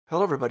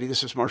Hello, everybody.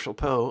 This is Marshall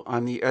Poe.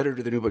 I'm the editor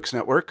of the New Books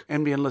Network.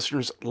 NBN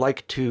listeners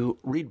like to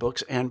read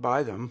books and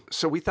buy them.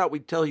 So we thought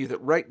we'd tell you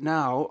that right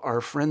now, our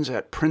friends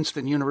at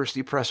Princeton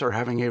University Press are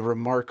having a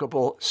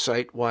remarkable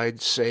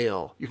site-wide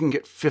sale. You can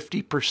get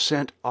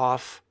 50%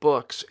 off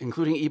books,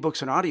 including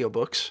ebooks and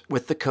audiobooks,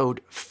 with the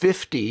code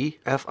 50,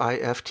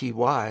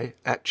 F-I-F-T-Y,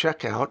 at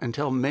checkout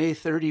until May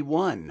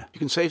 31. You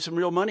can save some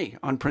real money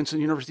on Princeton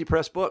University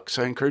Press books.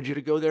 I encourage you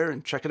to go there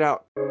and check it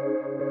out.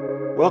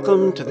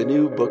 Welcome to the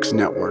New Books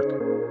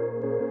Network.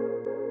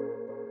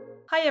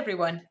 Hi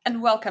everyone,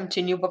 and welcome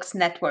to New Books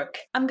Network.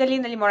 I'm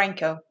Galina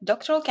Limorenko,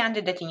 doctoral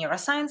candidate in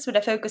neuroscience with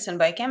a focus on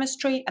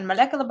biochemistry and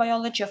molecular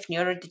biology of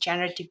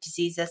neurodegenerative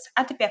diseases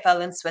at the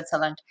EPFL in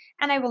Switzerland,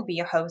 and I will be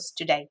your host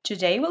today.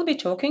 Today we'll be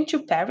talking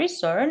to Perry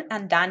Soren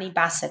and Danny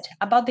Bassett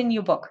about the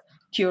new book,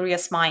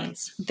 Curious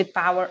Minds: The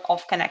Power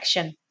of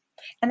Connection,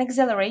 an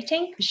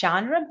exhilarating,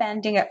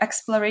 genre-bending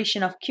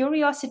exploration of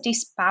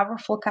curiosity's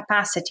powerful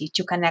capacity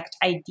to connect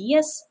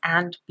ideas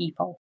and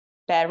people.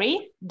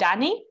 Perry,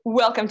 Danny,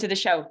 welcome to the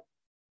show.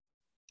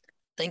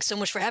 Thanks so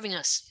much for having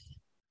us.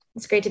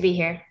 It's great to be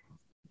here.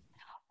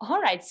 All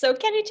right. So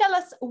can you tell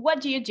us, what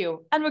do you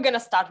do? And we're going to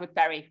start with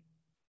Perry.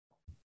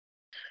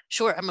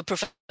 Sure. I'm a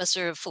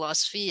professor of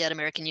philosophy at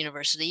American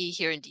University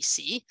here in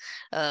DC.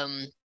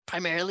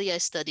 Primarily, I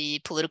study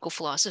political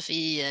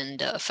philosophy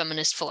and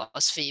feminist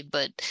philosophy,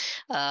 but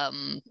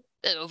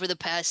over the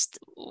past,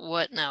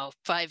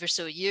 5 or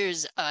so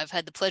years, I've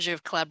had the pleasure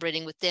of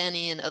collaborating with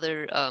Danny and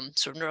other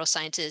sort of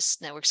neuroscientists,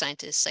 network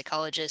scientists,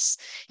 psychologists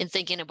in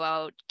thinking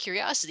about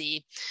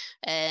curiosity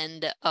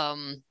and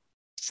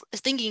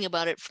thinking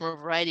about it from a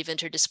variety of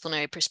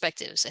interdisciplinary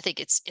perspectives. I think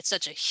it's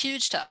such a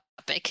huge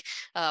topic,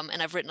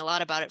 and I've written a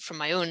lot about it from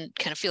my own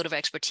kind of field of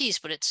expertise,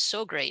 but it's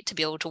so great to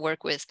be able to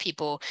work with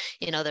people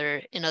in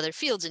other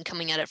fields and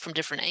coming at it from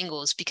different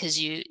angles, because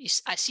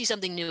I see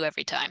something new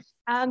every time.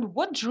 And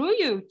what drew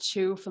you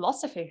to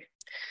philosophy?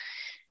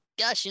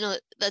 Gosh,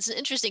 that's an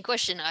interesting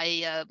question.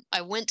 I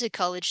went to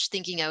college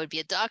thinking I would be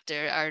a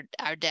doctor.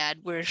 Our dad,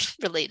 we're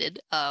related.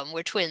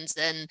 We're twins,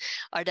 and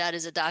our dad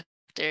is a doctor,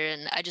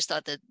 and I just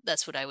thought that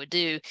that's what I would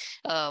do.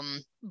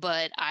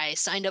 But I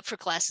signed up for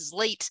classes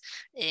late,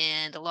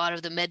 and a lot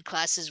of the med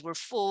classes were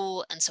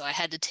full, and so I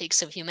had to take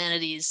some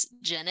humanities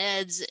gen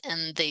eds,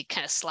 and they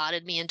kind of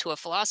slotted me into a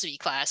philosophy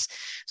class.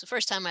 So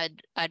first time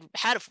I'd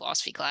had a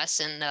philosophy class,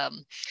 and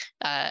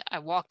I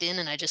walked in,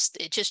 and it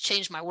just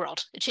changed my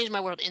world. It changed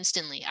my world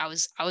instantly. I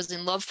was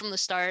in love from the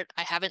start.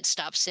 I haven't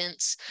stopped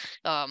since.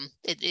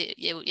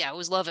 It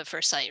was love at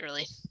first sight,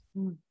 really.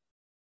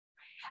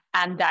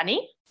 And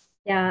Danny?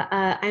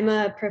 Yeah, I'm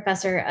a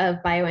professor of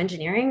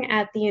bioengineering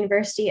at the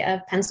University of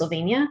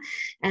Pennsylvania,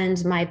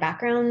 and my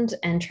background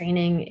and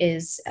training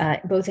is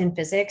both in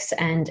physics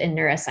and in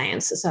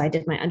neuroscience. So I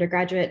did my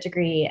undergraduate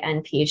degree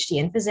and PhD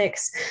in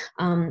physics,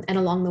 and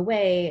along the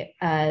way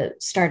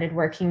started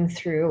working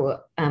through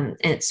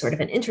sort of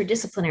an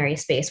interdisciplinary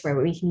space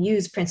where we can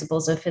use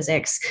principles of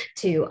physics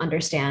to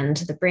understand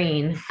the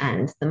brain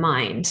and the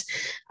mind.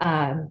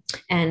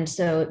 And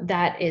so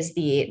that is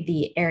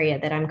the area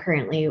that I'm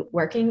currently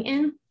working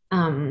in.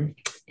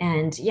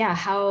 And yeah,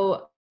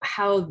 how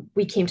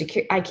I came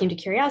to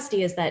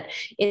curiosity is that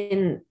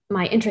in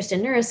my interest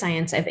in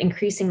neuroscience, I've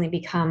increasingly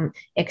become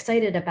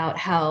excited about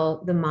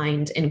how the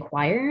mind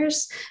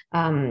inquires.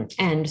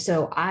 And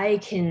so I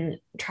can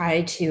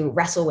try to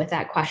wrestle with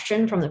that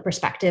question from the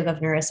perspective of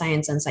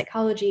neuroscience and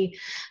psychology.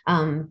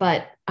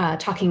 But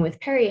talking with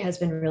Perry has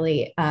been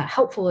really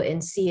helpful in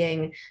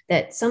seeing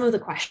that some of the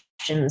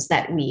questions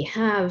that we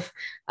have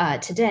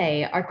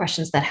today are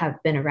questions that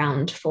have been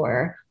around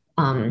for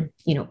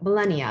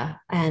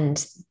millennia,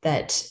 and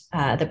that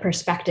the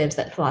perspectives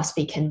that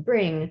philosophy can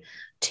bring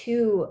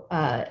to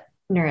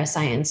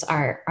neuroscience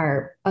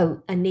are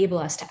enable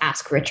us to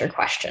ask richer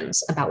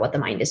questions about what the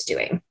mind is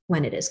doing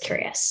when it is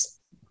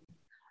curious.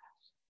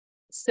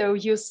 So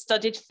you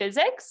studied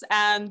physics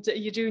and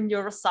you do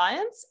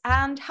neuroscience.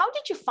 And how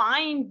did you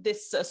find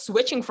this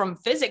switching from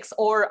physics,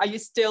 or are you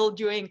still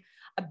doing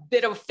a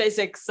bit of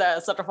physics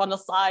sort of on the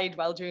side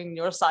while doing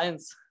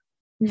neuroscience?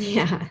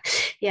 Yeah.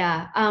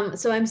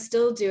 So I'm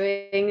still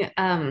doing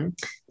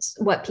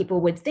what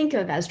people would think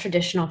of as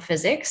traditional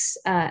physics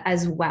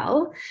as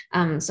well.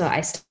 So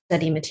I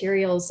study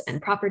materials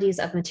and properties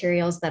of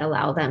materials that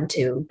allow them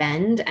to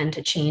bend and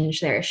to change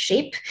their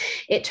shape.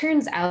 It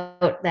turns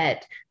out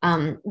that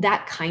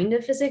that kind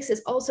of physics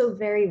is also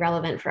very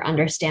relevant for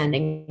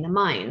understanding the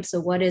mind. So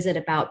what is it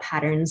about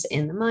patterns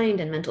in the mind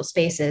and mental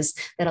spaces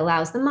that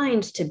allows the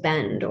mind to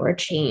bend or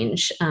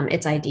change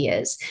its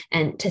ideas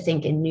and to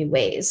think in new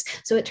ways?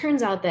 So it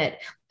turns out that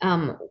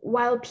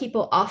while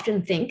people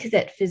often think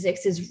that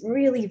physics is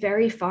really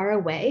very far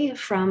away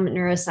from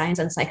neuroscience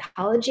and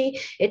psychology,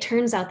 it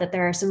turns out that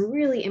there are some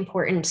really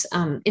important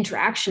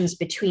interactions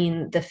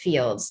between the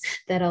fields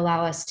that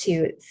allow us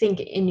to think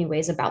in new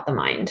ways about the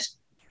mind.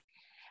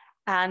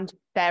 And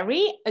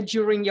Perry,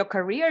 during your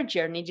career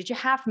journey, did you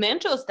have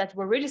mentors that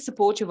were really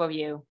supportive of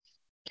you?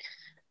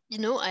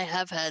 I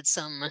have had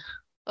some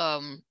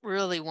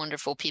really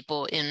wonderful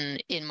people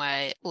in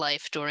my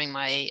life during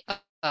my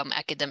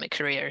academic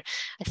career.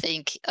 I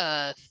think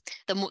the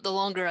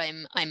longer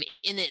I'm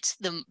in it,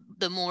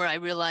 the more I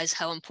realize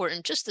how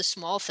important just the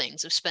small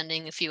things of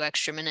spending a few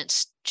extra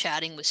minutes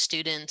chatting with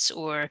students,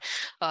 or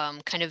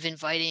kind of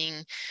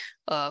inviting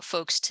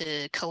folks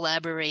to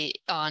collaborate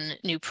on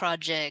new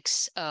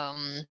projects.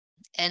 And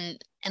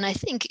I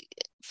think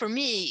for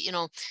me,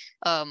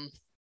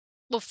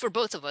 well, for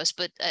both of us,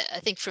 but I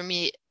think for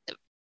me,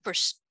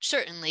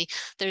 certainly,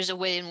 there's a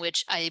way in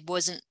which I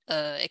wasn't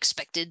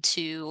expected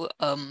to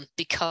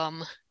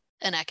become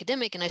an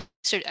academic, and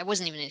I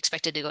wasn't even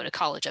expected to go to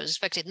college. I was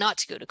expected not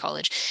to go to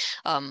college,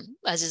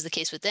 as is the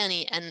case with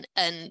Danny.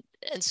 And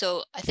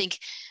so I think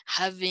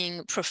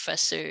having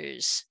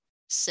professors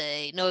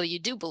say, no, you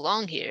do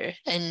belong here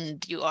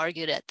and you are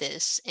good at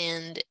this,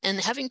 and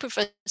having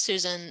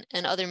professors and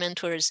other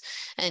mentors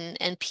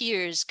and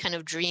peers kind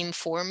of dream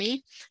for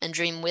me and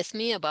dream with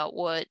me about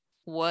what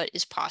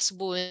is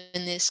possible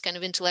in this kind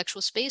of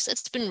intellectual space,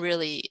 it's been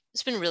really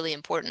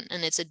important,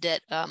 and it's a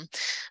debt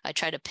I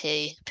try to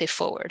pay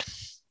forward.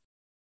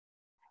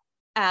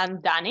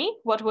 And Danny,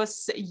 what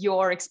was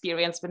your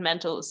experience with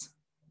mentors?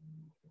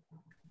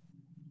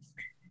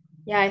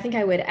 Yeah, I think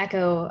I would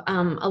echo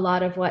a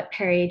lot of what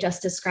Perry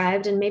just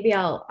described, and maybe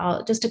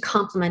I'll just to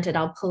complement it,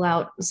 I'll pull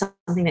out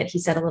something that he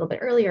said a little bit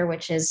earlier,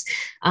 which is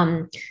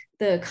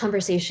the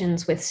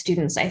conversations with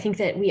students. I think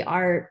that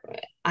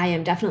I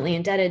am definitely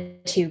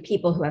indebted to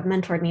people who have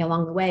mentored me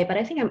along the way, but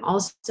I think I'm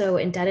also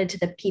indebted to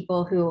the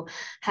people who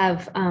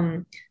have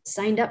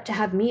signed up to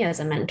have me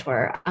as a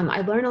mentor. I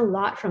learn a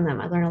lot from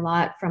them. I learn a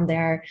lot from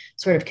their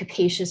sort of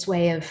capacious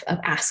way of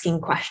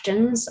asking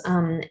questions,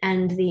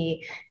 and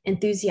the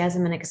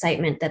enthusiasm and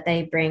excitement that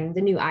they bring,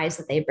 the new eyes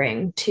that they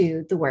bring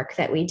to the work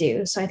that we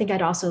do. So I think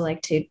I'd also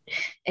like to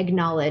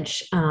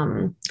acknowledge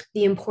the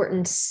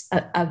importance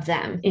of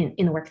them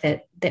in the work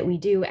that we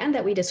do and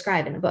that we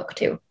describe in the book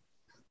too.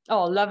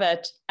 Oh, love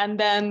it. And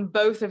then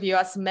both of you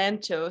as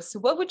mentors,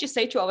 what would you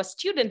say to our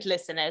student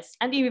listeners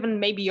and even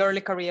maybe early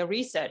career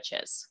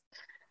researchers?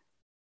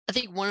 I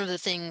think one of the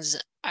things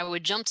I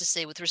would jump to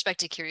say with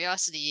respect to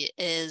curiosity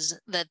is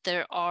that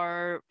there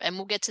are, and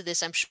we'll get to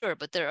this, I'm sure,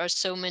 but there are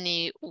so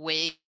many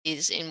ways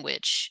in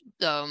which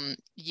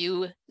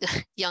you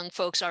young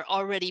folks are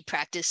already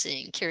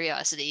practicing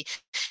curiosity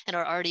and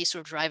are already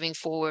sort of driving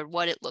forward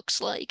what it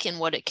looks like and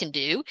what it can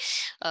do.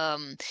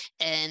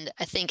 And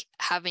I think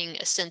having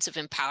a sense of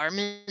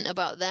empowerment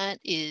about that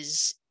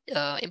is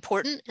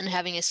important, and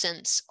having a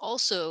sense,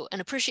 also an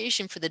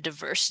appreciation for the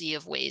diversity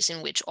of ways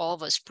in which all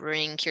of us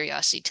bring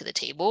curiosity to the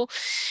table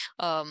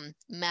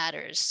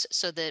matters,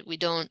 so that we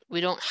don't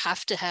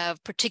have to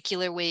have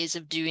particular ways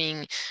of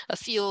doing a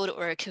field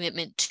or a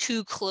commitment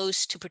too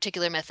close to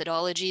particular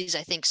methodologies.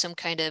 I think some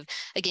kind of,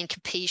 again,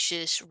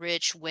 capacious,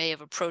 rich way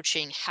of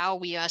approaching how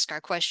we ask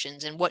our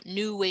questions and what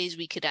new ways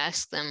we could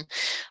ask them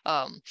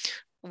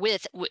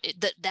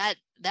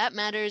that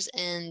matters,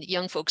 and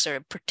young folks are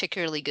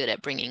particularly good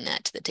at bringing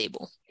that to the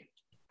table.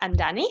 And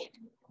Danny?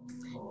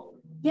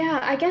 Yeah,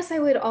 I guess I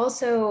would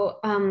also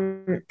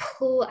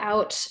pull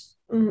out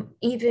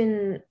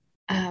even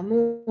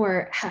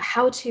more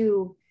how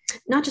to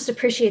not just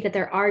appreciate that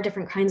there are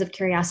different kinds of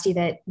curiosity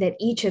that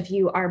each of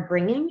you are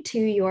bringing to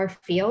your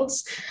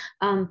fields,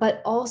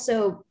 but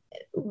also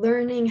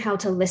learning how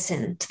to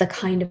listen to the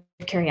kind of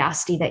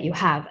curiosity that you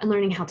have and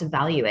learning how to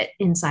value it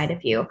inside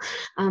of you.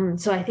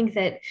 So I think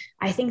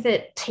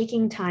that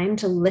taking time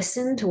to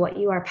listen to what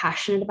you are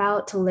passionate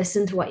about, to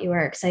listen to what you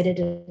are excited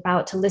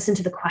about, to listen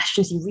to the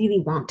questions you really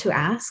want to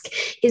ask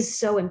is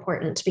so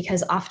important,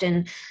 because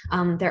often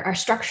there are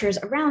structures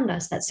around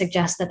us that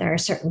suggest that there are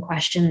certain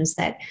questions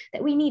that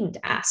we needn't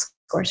ask,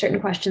 or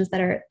certain questions that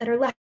are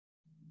less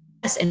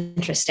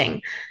interesting.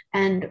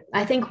 And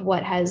I think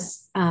what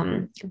has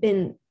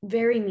been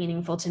very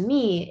meaningful to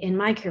me in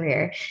my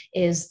career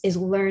is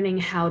learning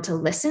how to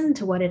listen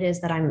to what it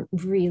is that I'm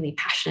really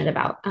passionate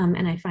about.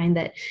 And I find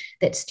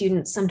that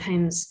students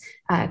sometimes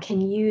can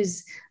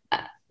use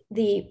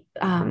the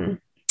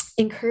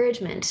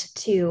encouragement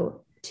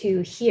to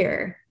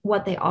hear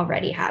what they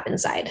already have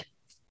inside.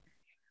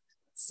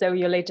 So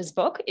your latest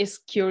book is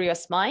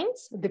Curious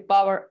Minds: The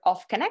Power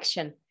of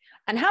Connection.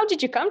 And how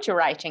did you come to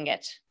writing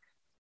it?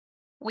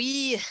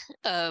 We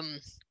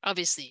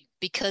obviously,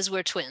 because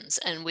we're twins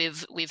and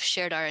we've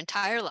shared our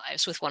entire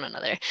lives with one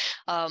another,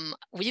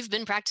 we've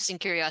been practicing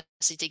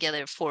curiosity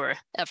together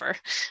forever.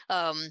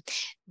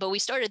 But we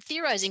started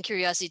theorizing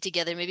curiosity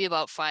together maybe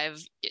about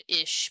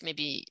 5-ish,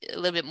 maybe a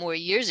little bit more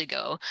years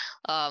ago,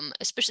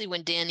 especially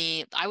when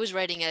I was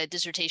writing a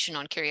dissertation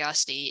on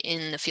curiosity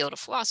in the field of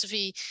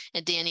philosophy,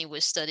 and Danny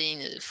was studying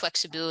the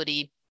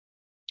flexibility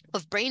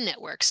of brain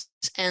networks.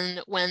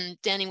 And when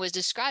they were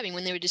describing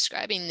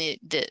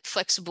the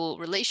flexible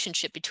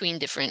relationship between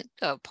different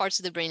parts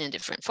of the brain and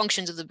different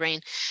functions of the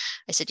brain,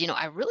 I said,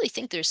 I really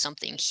think there's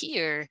something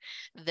here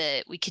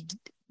that we could,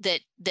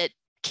 that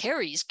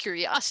carries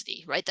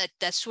curiosity, right?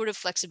 That sort of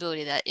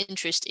flexibility, that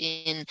interest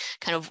in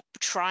kind of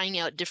trying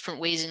out different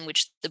ways in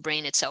which the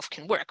brain itself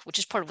can work, which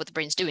is part of what the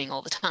brain's doing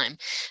all the time.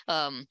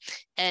 And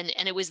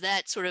it was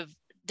that sort of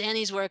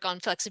Danny's work on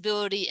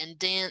flexibility and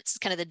dance,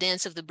 kind of the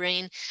dance of the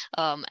brain.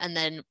 And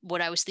then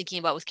what I was thinking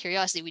about with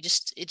curiosity,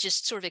 it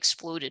just sort of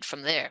exploded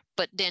from there.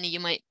 But Danny, you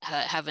might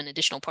have an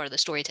additional part of the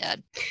story to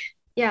add.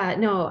 Yeah,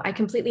 no, I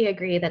completely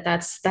agree that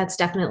that's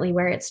definitely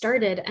where it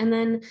started. And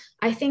then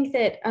I think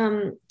that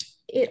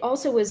it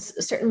also was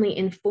certainly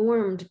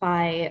informed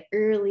by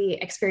early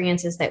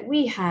experiences that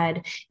we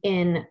had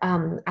in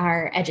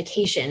our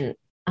education.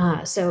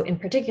 So in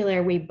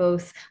particular, we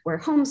both were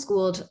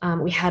homeschooled.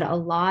 We had a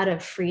lot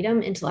of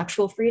freedom,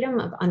 intellectual freedom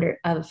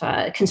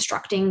of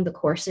constructing the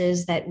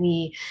courses that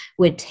we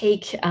would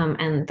take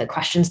and the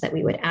questions that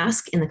we would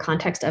ask in the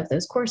context of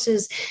those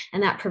courses,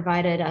 and that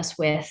provided us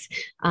with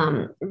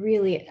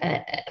really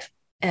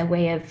a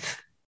way of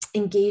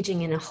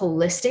engaging in a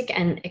holistic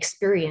and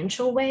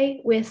experiential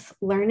way with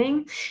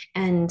learning.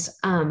 And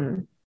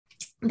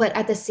but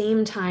at the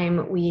same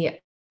time, we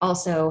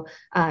also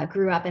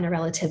grew up in a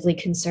relatively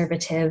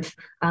conservative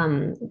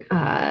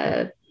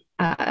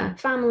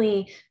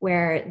family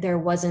where there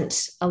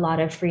wasn't a lot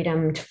of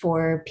freedom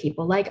for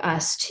people like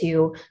us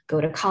to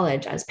go to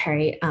college, as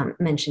Perry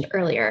mentioned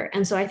earlier.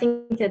 And so I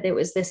think that there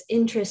was this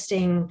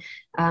interesting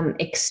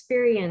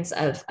experience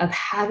of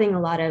having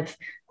a lot of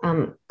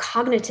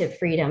cognitive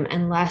freedom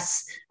and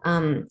less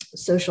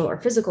social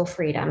or physical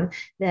freedom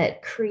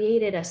that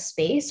created a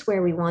space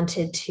where we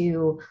wanted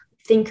to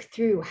think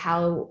through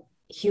how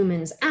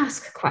humans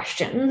ask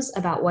questions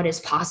about what is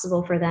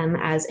possible for them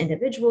as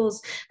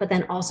individuals, but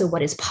then also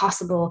what is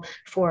possible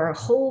for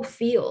whole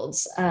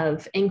fields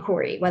of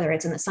inquiry, whether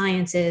it's in the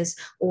sciences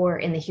or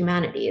in the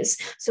humanities.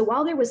 So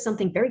while there was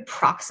something very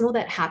proximal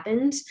that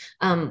happened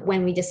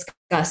when we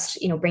discussed,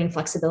 brain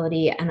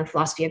flexibility and the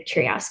philosophy of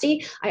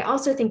curiosity, I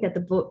also think that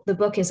the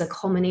book is a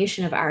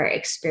culmination of our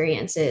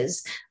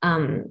experiences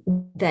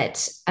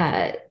that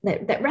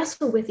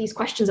wrestle with these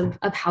questions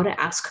of how to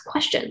ask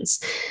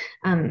questions.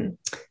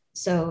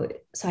 So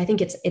I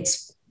think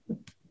it's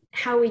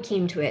how we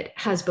came to it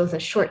has both a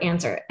short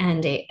answer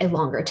and a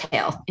longer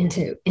tail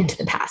into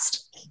the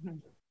past.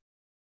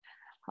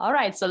 All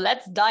right, so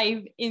let's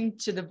dive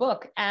into the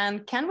book.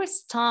 And can we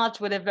start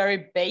with the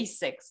very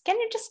basics? Can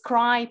you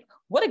describe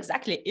what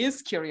exactly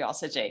is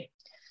curiosity?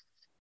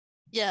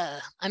 Yeah,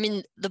 I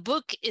mean, the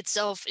book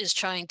itself is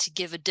trying to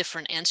give a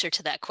different answer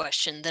to that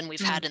question than we've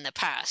had in the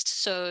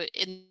past. So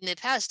in the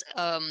past,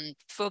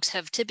 folks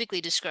have typically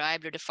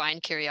described or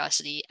defined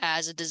curiosity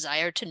as a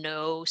desire to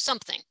know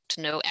something,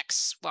 to know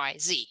X, Y,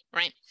 Z,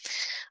 right?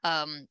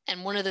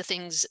 And one of the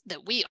things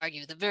that we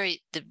argue,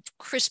 the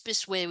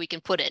crispest way we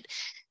can put it,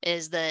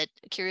 is that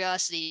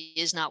curiosity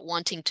is not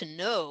wanting to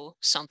know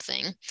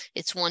something,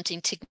 it's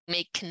wanting to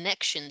make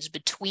connections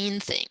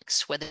between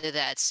things, whether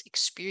that's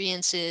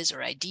experiences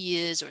or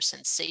ideas or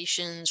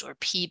sensations or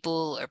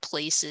people or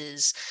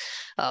places.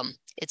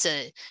 It's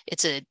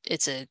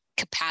a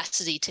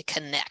capacity to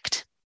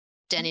connect.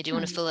 Danny, do you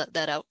want to fill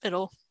that out at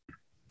all?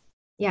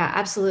 Yeah,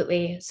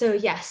 absolutely. So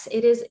yes,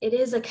 it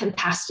is a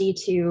capacity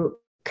to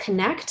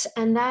connect,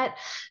 and that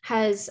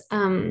has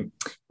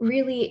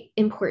really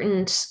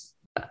important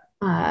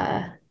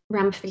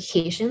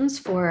ramifications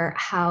for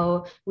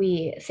how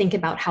we think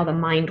about how the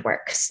mind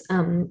works.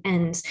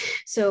 And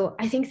so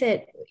I think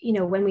that,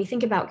 when we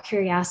think about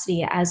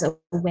curiosity as a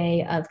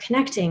way of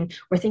connecting,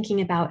 we're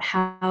thinking about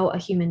how a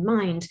human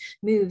mind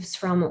moves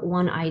from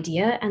one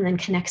idea and then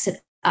connects it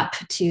up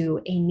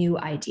to a new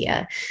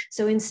idea.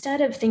 So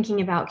instead of thinking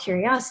about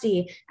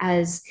curiosity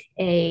as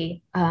a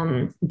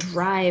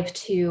drive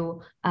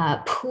to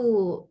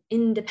pull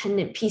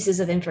independent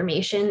pieces of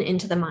information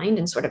into the mind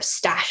and sort of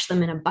stash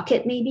them in a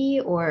bucket maybe,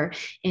 or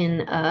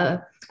in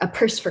a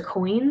purse for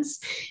coins,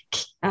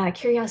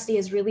 curiosity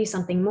is really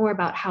something more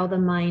about how the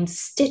mind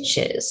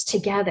stitches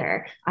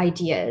together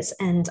ideas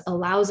and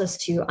allows us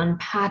to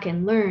unpack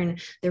and learn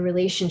the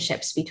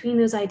relationships between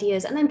those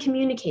ideas and then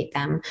communicate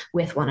them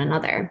with one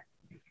another.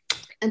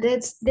 And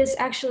it's this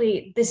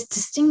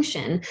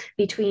distinction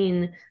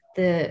between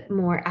the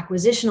more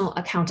acquisitional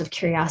account of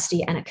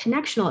curiosity and a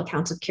connectional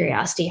account of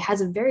curiosity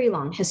has a very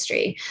long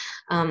history.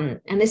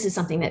 And this is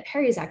something that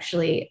Perry's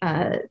actually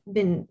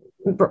been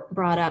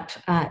brought up.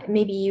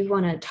 Maybe you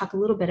want to talk a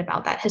little bit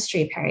about that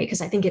history, Perry, because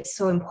I think it's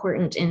so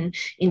important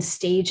in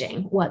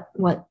staging what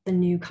the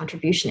new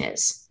contribution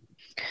is.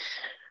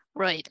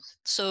 Right.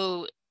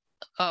 So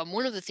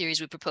one of the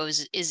theories we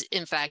propose is,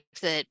 in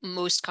fact, that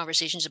most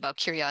conversations about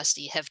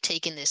curiosity have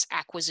taken this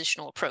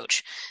acquisitional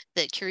approach,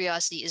 that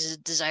curiosity is a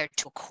desire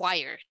to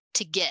acquire,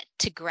 to get,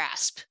 to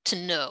grasp, to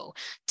know,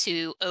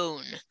 to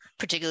own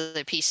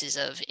particular pieces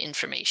of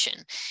information.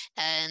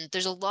 And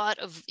there's a lot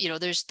of,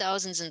 there's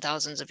thousands and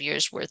thousands of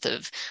years worth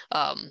of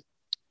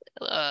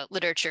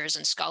literatures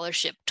and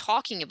scholarship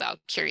talking about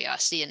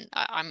curiosity, and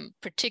I'm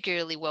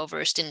particularly well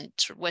versed in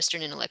sort of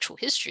Western intellectual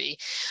history.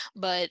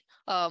 But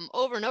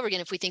over and over again,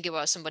 if we think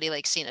about somebody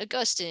like St.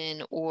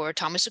 Augustine or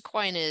Thomas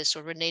Aquinas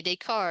or Rene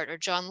Descartes or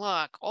John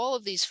Locke, all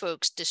of these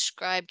folks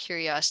describe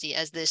curiosity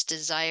as this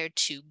desire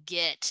to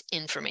get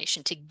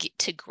information,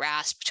 to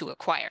grasp, to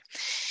acquire.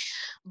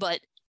 But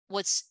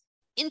what's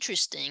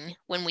interesting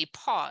when we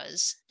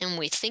pause and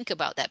we think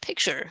about that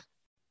picture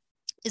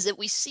is that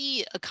we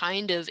see a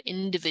kind of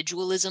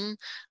individualism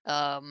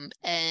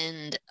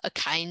and a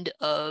kind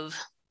of,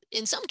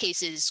 in some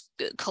cases,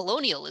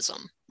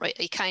 colonialism, right?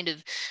 A kind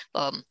of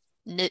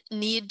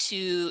need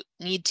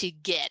to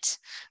get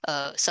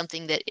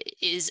something that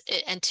is,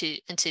 and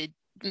to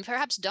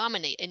perhaps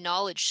dominate a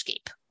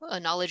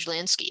knowledge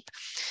landscape.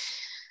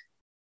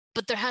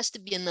 But there has to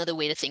be another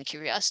way to think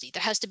curiosity.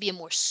 There has to be a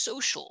more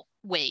social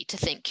way to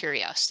think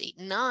curiosity,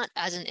 not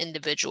as an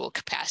individual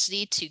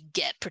capacity to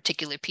get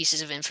particular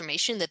pieces of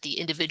information that the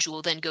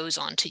individual then goes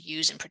on to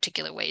use in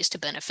particular ways to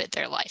benefit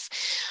their life,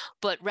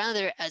 but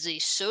rather as a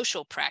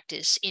social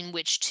practice in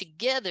which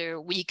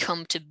together we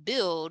come to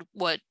build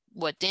what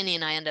Danny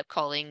and I end up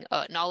calling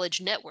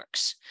knowledge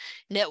networks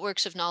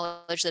of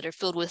knowledge that are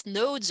filled with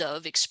nodes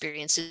of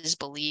experiences,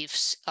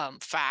 beliefs,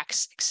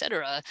 facts,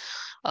 etc.,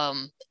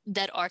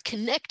 that are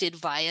connected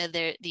via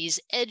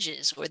these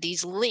edges or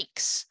these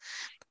links.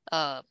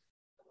 And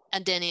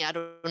Danny, I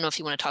don't know if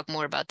you want to talk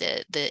more about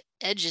the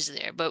edges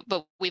there, but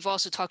we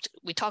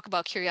talk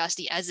about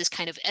curiosity as this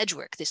kind of edge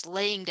work, this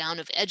laying down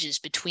of edges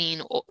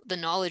between the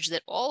knowledge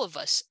that all of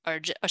us are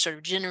sort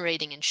of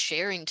generating and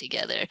sharing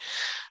together,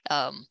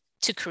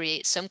 to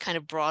create some kind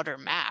of broader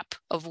map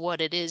of what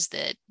it is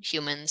that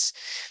humans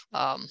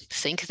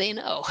think they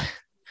know.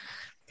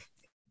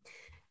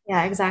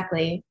 Yeah,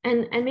 exactly.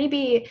 And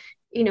maybe,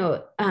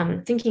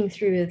 thinking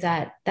through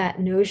that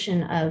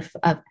notion of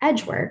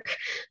edge work,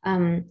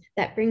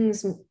 that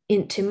brings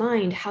into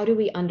mind, how do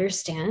we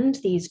understand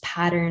these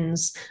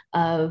patterns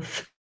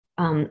of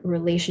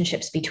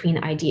relationships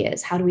between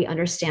ideas? How do we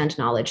understand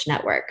knowledge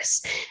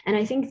networks? And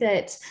I think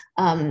that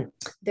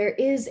there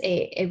is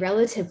a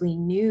relatively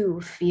new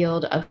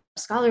field of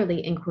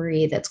scholarly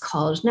inquiry that's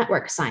called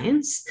network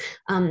science.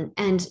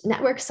 And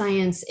network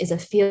science is a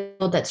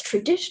field that's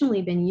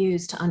traditionally been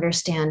used to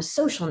understand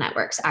social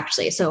networks,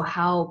 actually. So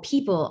how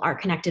people are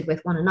connected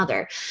with one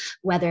another,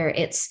 whether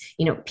it's,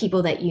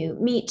 people that you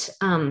meet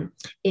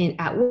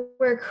at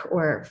work,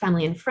 or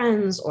family and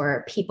friends,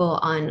 or people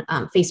on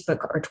Facebook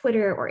or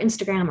Twitter or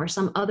Instagram or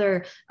some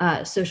other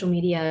social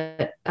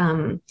media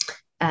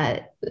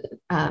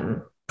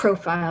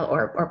profile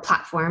or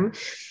platform.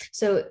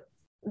 So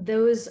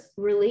those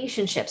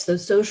relationships,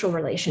 those social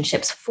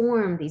relationships,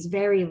 form these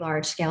very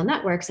large scale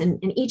networks, and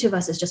each of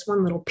us is just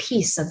one little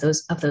piece of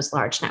those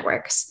large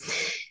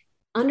networks.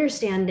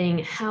 Understanding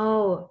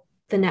how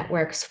the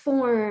networks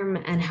form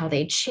and how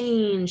they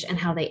change and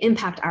how they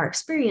impact our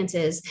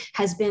experiences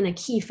has been a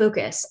key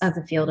focus of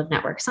the field of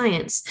network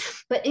science.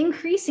 But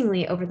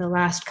increasingly over the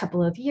last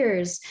couple of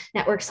years,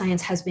 network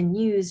science has been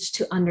used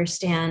to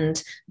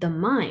understand the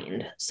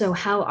mind. So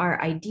how are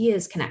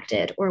ideas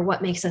connected, or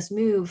what makes us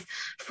move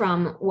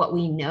from what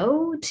we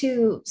know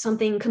to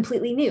something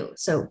completely new?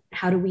 So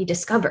how do we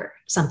discover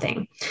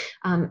something?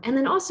 And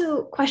then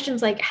also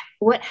questions like,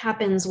 what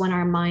happens when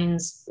our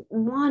minds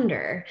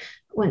wander,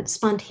 when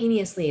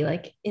spontaneously,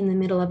 like in the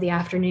middle of the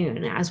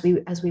afternoon, as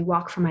we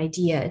walk from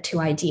idea to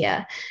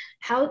idea?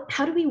 How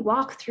do we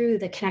walk through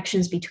the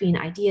connections between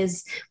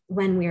ideas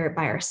when we're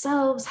by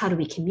ourselves? How do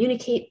we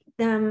communicate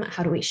them?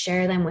 How do we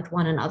share them with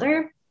one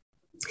another?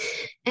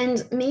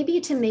 And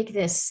maybe to make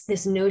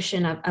this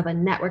notion of a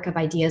network of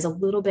ideas a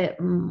little bit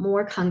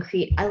more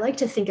concrete, I like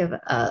to think of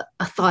a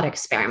thought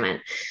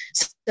experiment.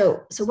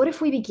 So what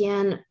if we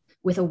began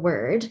with a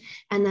word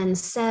and then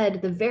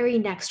said the very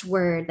next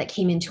word that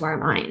came into our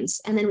minds,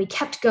 and then we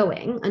kept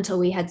going until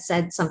we had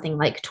said something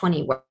like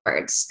 20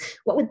 words?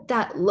 What would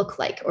that look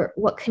like, or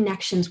what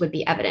connections would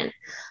be evident?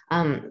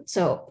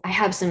 So I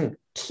have some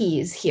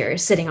keys here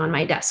sitting on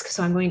my desk,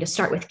 so I'm going to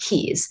start with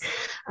keys.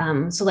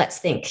 So let's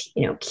think,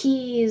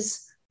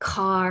 keys,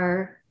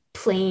 car,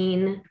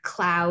 plane,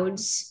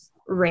 clouds,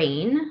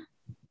 rain,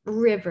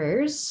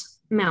 rivers,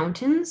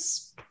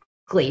 mountains,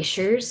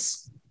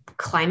 glaciers,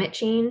 climate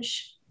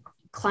change,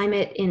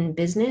 climate in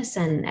business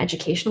and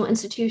educational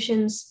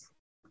institutions,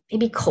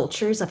 maybe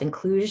cultures of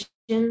inclusion,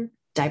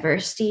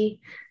 diversity,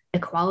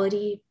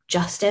 equality,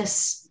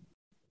 justice,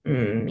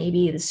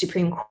 maybe the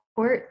Supreme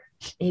Court,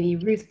 maybe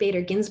Ruth Bader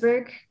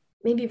Ginsburg,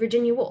 maybe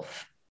Virginia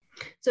Woolf.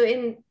 So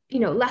in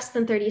less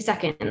than 30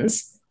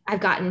 seconds, I've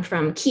gotten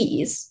from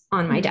keys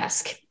on my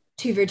desk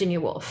to Virginia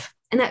Woolf.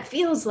 And that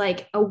feels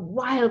like a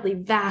wildly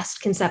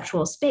vast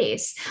conceptual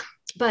space.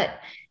 But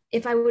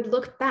if I would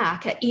look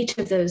back at each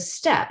of those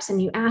steps, and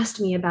you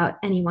asked me about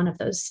any one of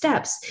those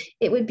steps,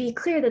 it would be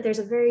clear that there's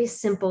a very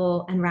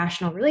simple and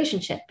rational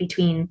relationship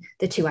between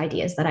the two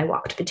ideas that I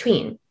walked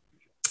between.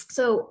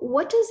 So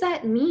what does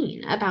that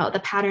mean about the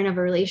pattern of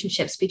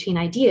relationships between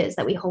ideas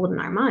that we hold in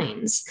our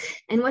minds?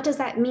 And what does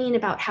that mean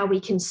about how we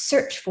can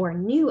search for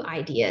new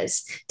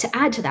ideas to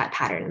add to that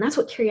pattern? And that's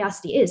what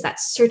curiosity is.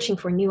 That's searching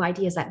for new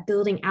ideas, that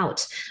building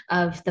out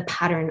of the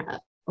pattern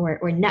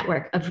or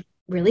network of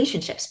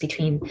relationships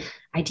between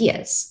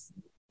ideas.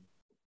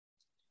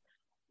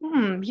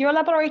 You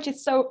elaborated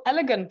so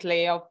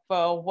elegantly of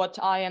what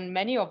I and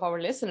many of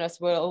our listeners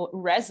will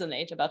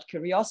resonate about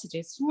curiosity.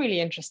 It's really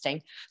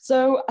interesting.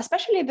 So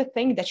especially the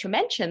thing that you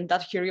mentioned,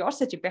 that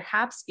curiosity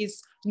perhaps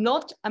is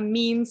not a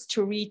means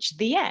to reach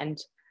the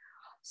end.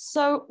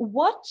 So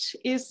what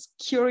is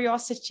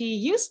curiosity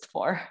used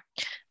for?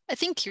 I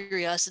think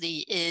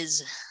curiosity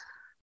is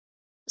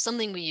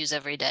something we use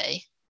every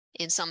day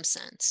in some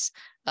sense.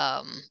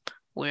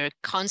 We're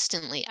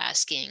constantly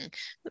asking,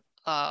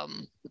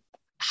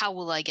 how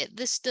will I get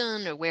this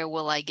done, or where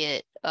will I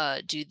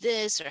do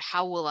this, or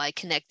how will I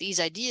connect these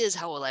ideas?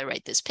 How will I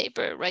write this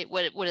paper, right?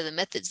 What are the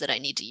methods that I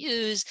need to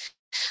use?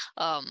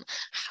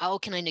 How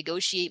can I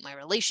negotiate my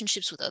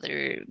relationships with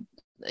other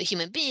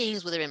human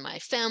beings, whether in my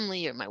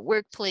family or my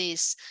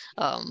workplace?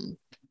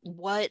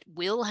 What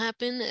will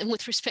happen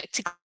with respect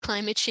to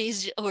climate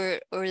change or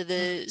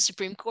the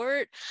Supreme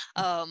Court?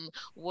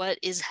 What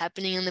is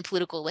happening in the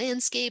political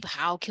landscape?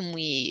 How can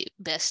we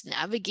best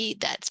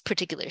navigate that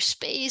particular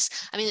space?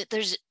 I mean,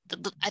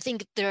 I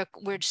think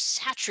we're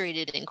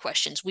saturated in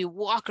questions. We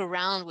walk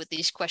around with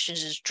these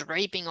questions just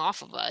draping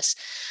off of us.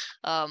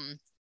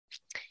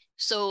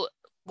 So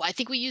I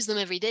think we use them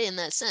every day in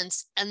that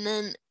sense.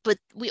 But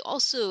we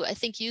also, I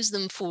think, use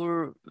them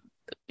for,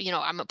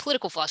 I'm a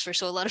political philosopher,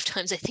 so a lot of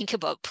times I think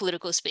about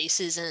political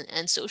spaces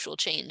and social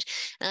change.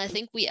 And I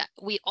think we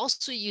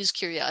also use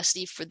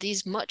curiosity for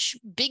these much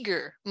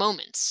bigger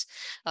moments.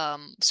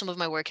 Some of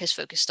my work has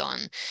focused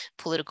on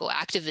political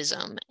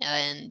activism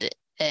and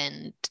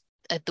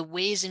the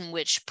ways in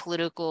which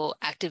political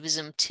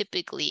activism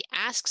typically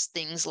asks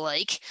things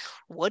like,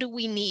 what do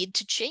we need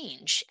to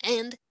change?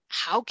 And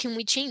how can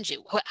we change it?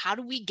 How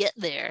do we get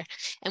there?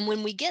 And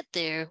when we get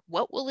there,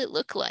 what will it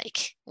look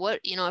like?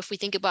 If we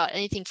think about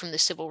anything from the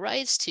civil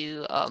rights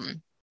to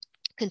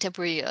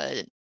contemporary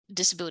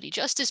disability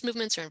justice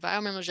movements or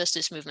environmental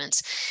justice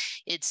movements,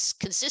 it's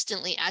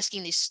consistently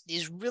asking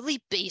these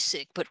really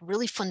basic but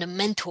really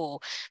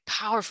fundamental,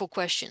 powerful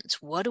questions.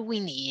 What do we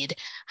need?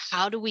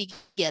 How do we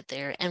get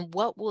there? And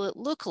what will it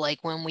look like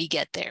when we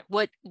get there?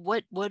 What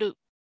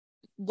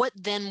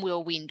then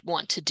will we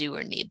want to do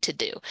or need to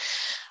do?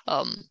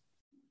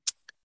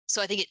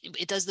 So I think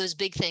it does those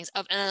big things.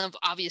 And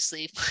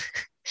obviously,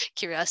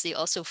 curiosity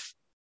also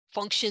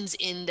functions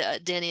in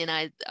Danny and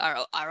I,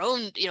 our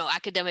own,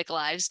 academic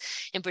lives,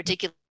 in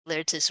particular,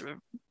 to sort of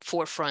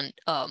forefront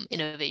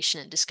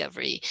innovation and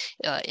discovery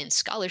in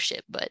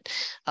scholarship. But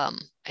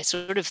I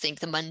sort of think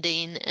the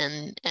mundane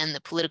and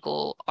the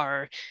political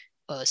are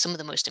some of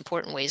the most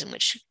important ways in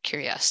which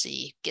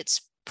curiosity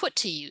gets put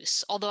to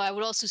use. Although I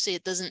would also say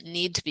it doesn't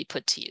need to be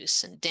put to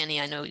use. And Danny,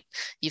 I know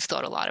you've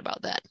thought a lot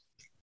about that.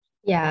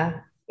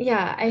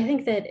 Yeah, I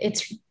think that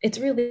it's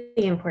really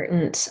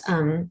important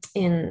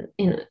in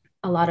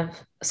a lot of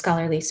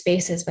scholarly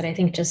spaces, but I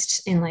think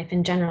just in life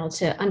in general,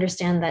 to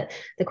understand that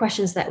the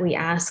questions that we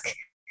ask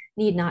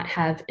need not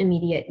have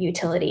immediate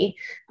utility.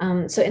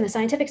 So in the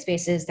scientific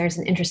spaces, there's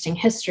an interesting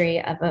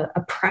history of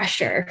a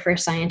pressure for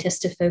scientists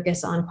to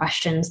focus on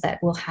questions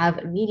that will have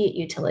immediate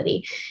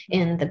utility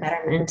in the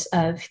betterment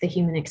of the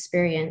human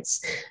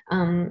experience.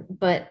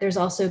 But there's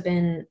also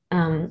been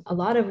a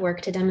lot of work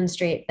to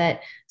demonstrate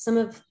that some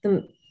of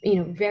the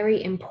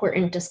very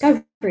important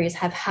discoveries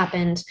have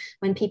happened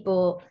when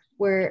people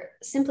were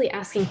simply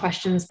asking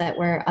questions that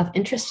were of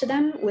interest to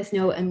them with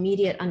no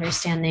immediate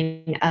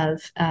understanding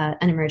of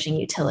an emerging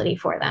utility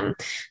for them.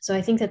 So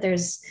I think that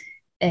there's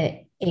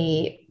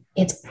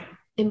it's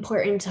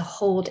important to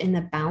hold in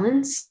the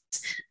balance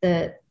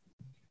the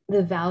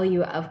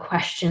value of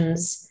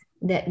questions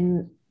that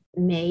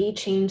may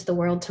change the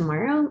world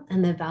tomorrow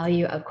and the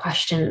value of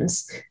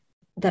questions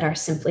that are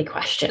simply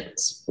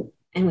questions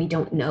and we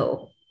don't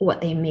know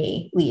what they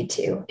may lead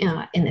to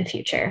in the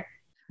future.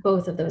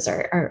 Both of those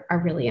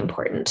are really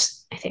important,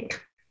 I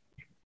think.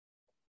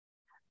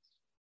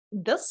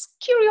 Does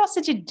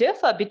curiosity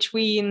differ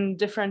between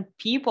different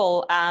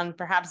people and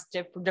perhaps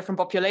different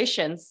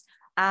populations?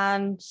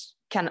 And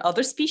can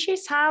other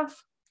species have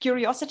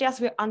curiosity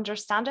as we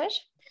understand it?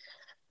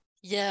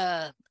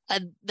 Yeah,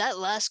 that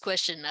last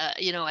question,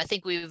 I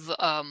think we've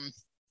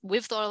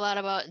thought a lot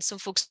about, and some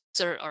folks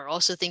are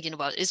also thinking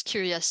about, is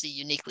curiosity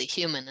uniquely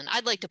human? And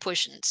I'd like to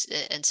push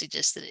and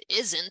suggest that it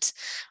isn't.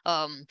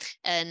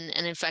 And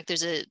in fact,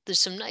 there's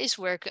some nice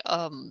work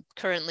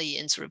currently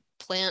in sort of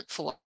plant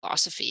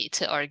philosophy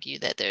to argue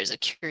that there's a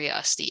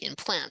curiosity in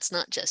plants,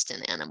 not just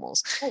in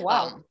animals. Oh,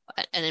 wow.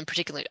 And in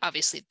particular,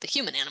 obviously, the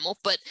human animal.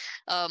 But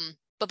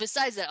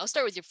besides that, I'll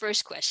start with your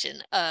first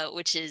question,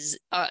 which is,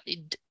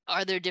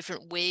 are there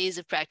different ways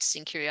of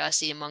practicing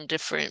curiosity among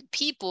different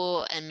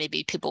people and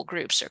maybe people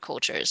groups or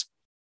cultures?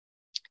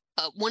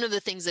 One of the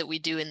things that we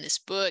do in this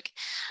book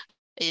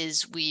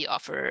is we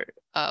offer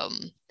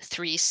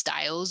three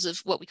styles of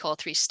what we call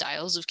three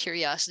styles of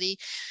curiosity,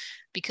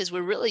 because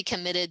we're really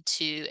committed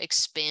to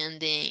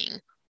expanding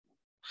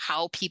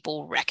how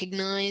people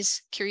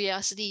recognize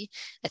curiosity.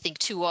 I think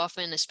too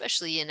often,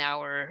 especially in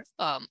our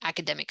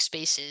academic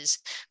spaces,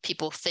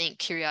 people think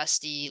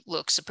curiosity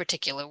looks a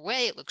particular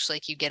way. It looks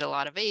like you get a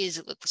lot of A's.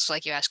 It looks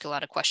like you ask a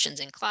lot of questions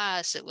in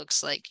class. It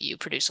looks like you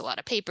produce a lot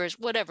of papers,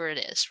 whatever it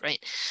is, right?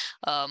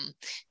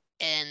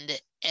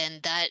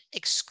 And that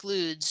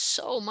excludes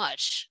so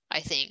much,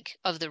 I think,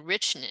 of the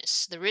rich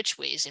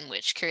ways in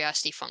which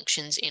curiosity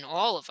functions in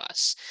all of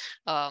us.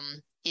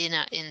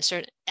 in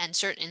certain and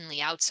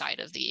certainly outside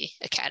of the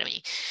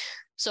academy.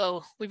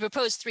 So we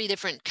propose 3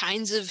 different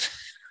kinds of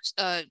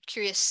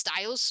curious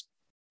styles,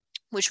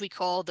 which we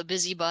call the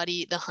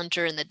busybody, the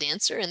hunter, and the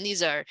dancer. And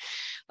these are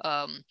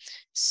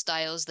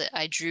styles that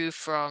I drew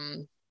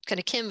from kind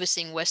of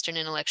canvassing Western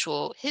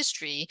intellectual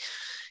history.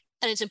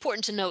 And it's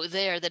important to note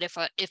there that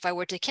if I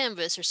were to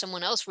canvass, or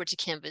someone else were to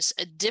canvass,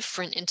 a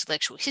different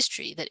intellectual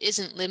history that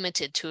isn't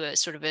limited to a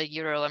sort of a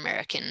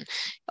Euro-American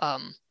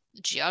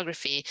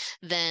geography,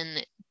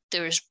 then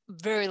there's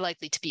very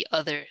likely to be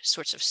other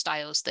sorts of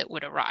styles that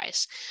would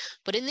arise.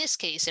 But in this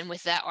case, and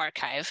with that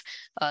archive,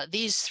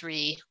 these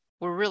 3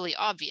 were really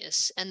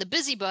obvious. And the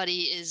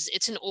busybody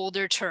it's an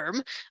older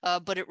term,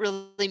 but it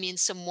really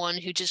means someone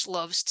who just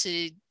loves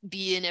to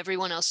be in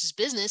everyone else's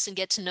business and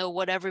get to know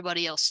what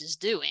everybody else is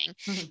doing.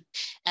 Mm-hmm.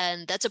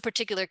 And that's a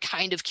particular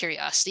kind of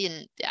curiosity.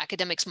 And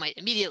academics might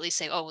immediately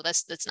say, oh, well,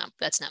 that's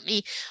not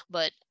me.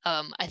 But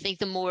I think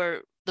the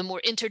more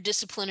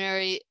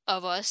interdisciplinary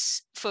of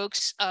us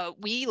folks,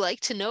 we like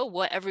to know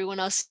what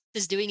everyone else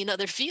is doing in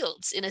other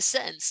fields, in a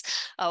sense.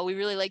 We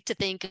really like to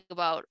think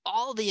about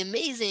all the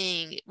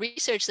amazing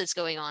research that's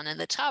going on, and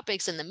the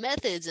topics and the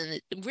methods,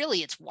 and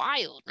it's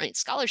wild, right?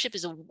 Scholarship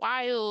is a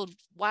wild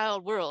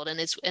world, and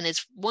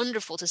it's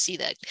wonderful to see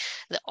that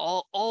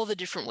all the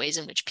different ways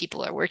in which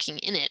people are working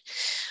in it.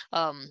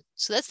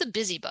 So that's the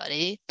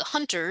busybody. The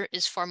hunter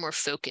is far more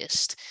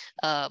focused.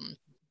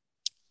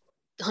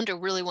 The hunter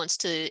really wants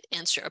to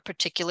answer a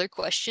particular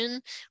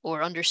question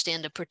or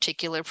understand a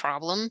particular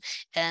problem,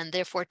 and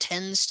therefore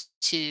tends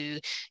to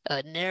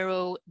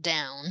narrow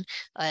down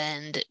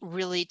and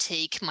really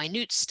take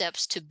minute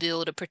steps to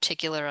build a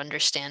particular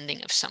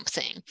understanding of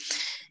something.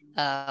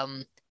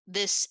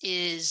 This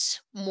is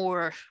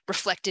more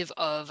reflective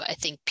of, I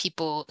think,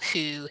 people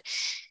who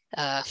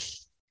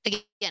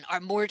again,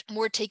 are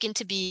more taken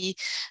to be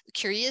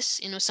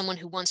curious, someone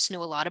who wants to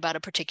know a lot about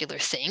a particular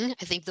thing.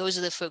 I think those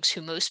are the folks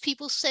who most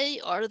people say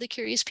are the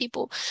curious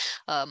people.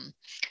 But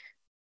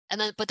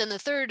then the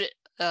third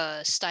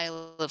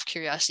style of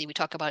curiosity we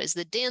talk about is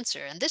the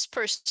dancer. And this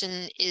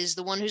person is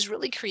the one who's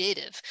really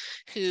creative,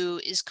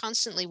 who is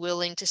constantly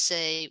willing to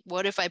say,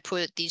 what if I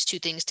put these 2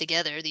 things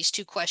together, these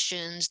 2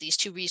 questions, these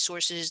 2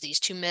 resources,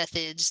 these 2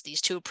 methods, these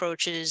 2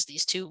 approaches,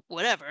 these 2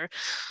 whatever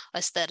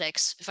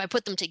aesthetics, if I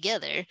put them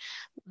together,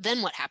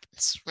 then what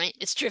happens, right?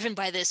 It's driven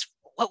by this,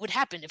 what would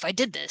happen if I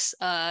did this?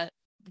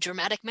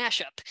 Dramatic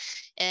mashup.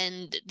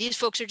 And these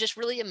folks are just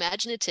really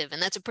imaginative, and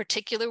that's a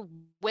particular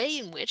way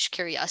in which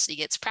curiosity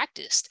gets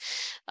practiced.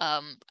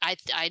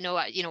 I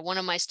know one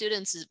of my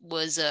students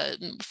was a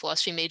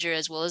philosophy major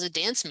as well as a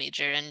dance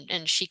major,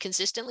 and she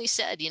consistently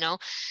said,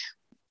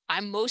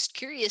 I'm most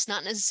curious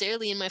not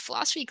necessarily in my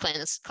philosophy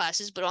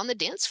classes, but on the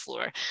dance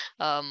floor,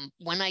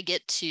 when I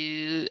get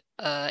to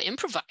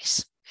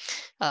improvise.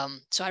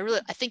 So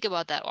I think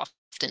about that often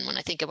when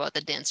I think about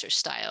the dancer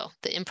style,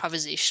 the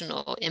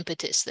improvisational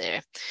impetus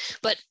there.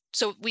 But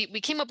so we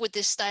came up with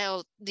these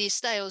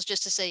styles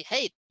just to say,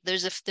 hey,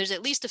 there's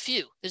at least a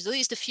few. There's at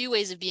least a few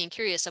ways of being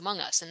curious among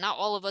us, and not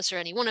all of us are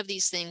any one of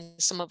these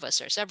things. Some of us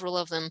are several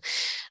of them.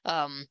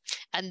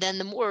 And then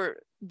the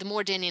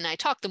more Danny and I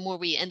talked, the more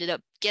we ended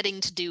up getting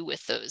to do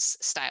with those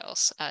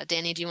styles.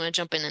 Danny, do you want to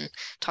jump in and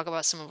talk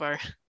about some of our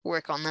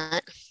work on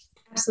that?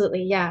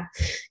 Absolutely. Yeah.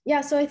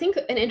 So I think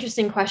an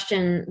interesting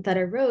question that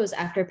arose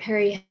after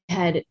Perry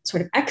had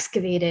sort of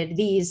excavated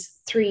these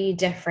 3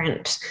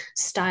 different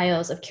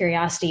styles of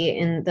curiosity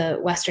in the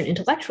Western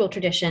intellectual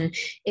tradition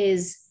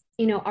is,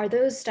 are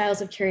those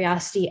styles of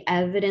curiosity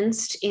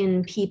evidenced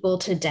in people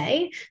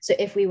today? So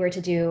if we were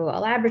to do a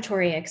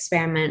laboratory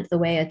experiment, the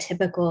way a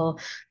typical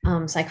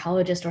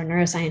psychologist or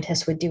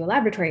neuroscientist would do a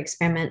laboratory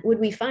experiment, would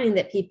we find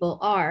that people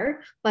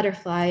are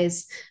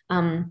butterflies,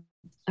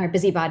 are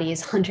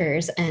busybodies,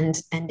 hunters, and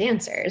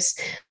dancers?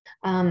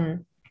 To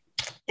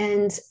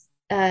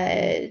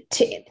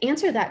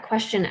answer that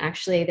question,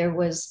 actually, there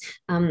was,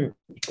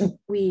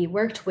 we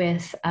worked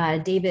with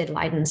David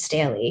Lyden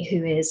Staley,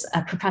 who is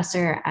a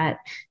professor at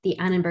the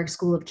Annenberg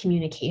School of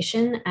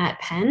Communication at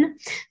Penn.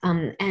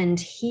 And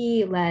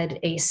he led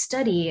a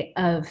study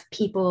of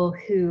people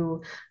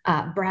who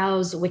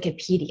browse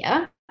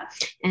Wikipedia.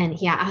 And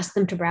he asked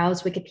them to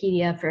browse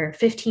Wikipedia for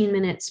 15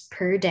 minutes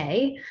per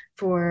day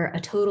for a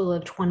total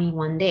of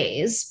 21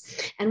 days.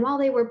 And while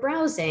they were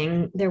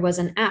browsing, there was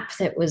an app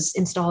that was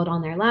installed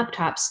on their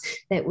laptops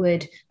that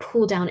would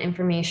pull down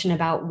information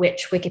about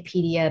which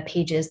Wikipedia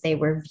pages they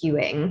were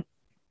viewing.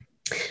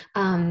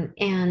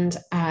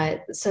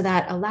 So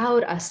that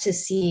allowed us to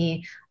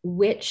see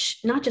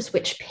not just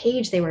which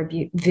page they were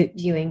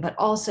viewing, but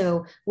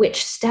also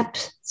which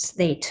steps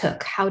they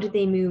took. How did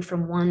they move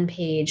from one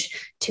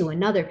page to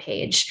another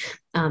page?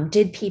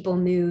 Did people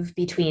move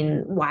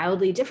between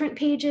wildly different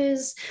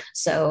pages?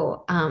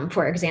 So,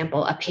 for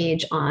example, a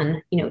page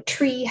on,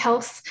 tree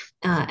health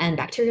and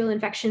bacterial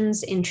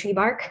infections in tree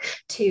bark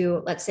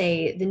to, let's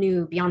say, the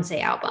new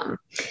Beyonce album.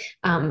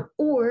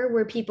 Or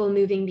were people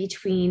moving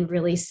between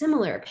really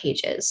similar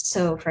pages?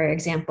 So, for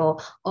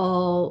example,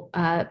 all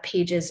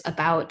pages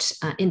about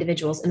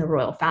individuals in the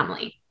royal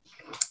family.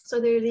 So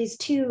there are these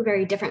two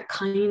very different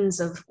kinds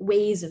of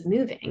ways of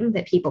moving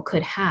that people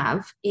could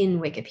have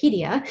in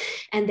Wikipedia,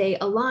 and they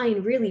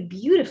align really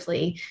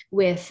beautifully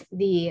with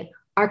the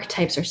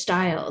archetypes or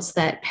styles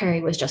that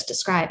Perry was just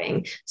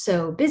describing.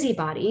 So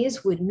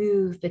busybodies would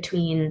move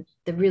between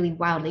the really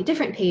wildly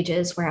different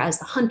pages, whereas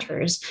the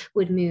hunters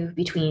would move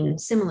between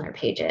similar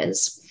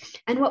pages.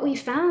 And what we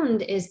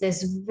found is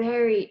this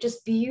very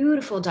just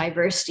beautiful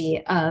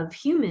diversity of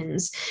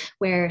humans,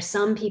 where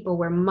some people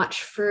were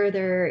much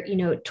further,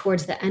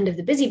 towards the end of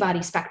the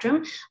busybody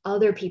spectrum.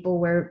 Other people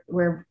were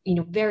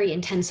very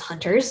intense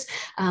hunters.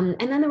 And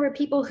then there were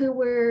people who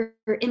were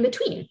in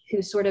between,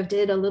 who sort of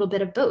did a little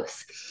bit of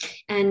both.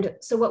 And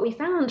so what we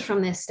found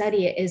from this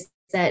study is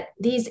that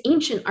these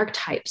ancient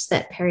archetypes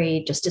that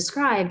Perry just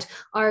described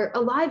are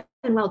alive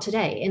and well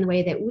today in the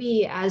way that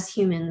we as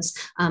humans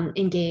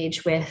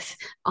engage with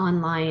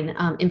online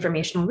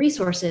informational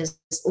resources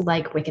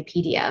like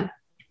Wikipedia.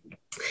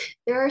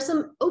 There are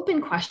some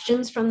open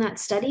questions from that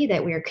study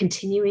that we are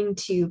continuing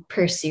to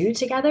pursue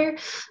together.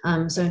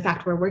 So in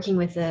fact, we're working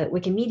with the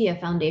Wikimedia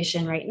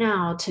Foundation right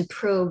now to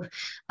probe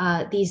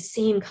these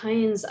same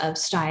kinds of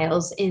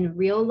styles in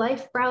real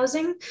life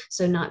browsing.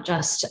 So not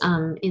just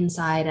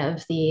inside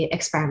of the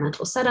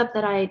experimental setup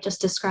that I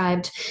just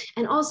described,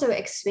 and also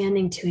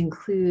expanding to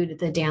include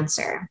the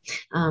dancer.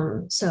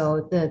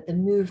 So the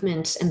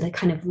movement and the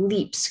kind of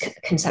leaps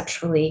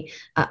conceptually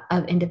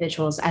of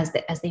individuals as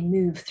they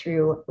move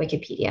through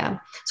Wikipedia.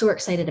 So we're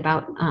excited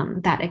about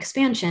that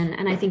expansion.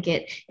 And I think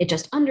it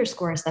just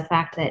underscores the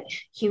fact that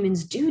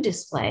humans do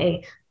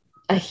display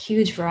a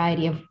huge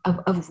variety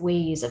of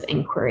ways of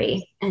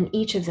inquiry. And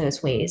each of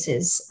those ways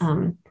is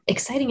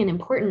exciting and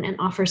important and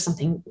offers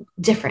something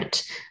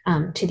different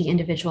to the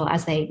individual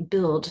as they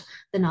build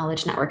the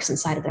knowledge networks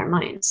inside of their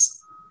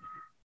minds.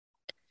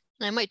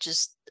 And I might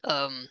just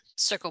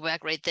circle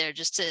back right there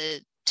just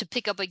to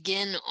pick up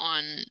again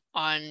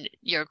on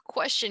your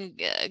question,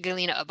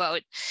 Galina,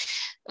 about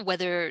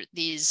whether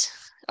these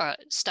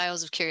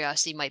styles of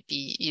curiosity might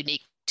be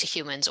unique to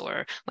humans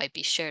or might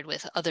be shared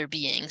with other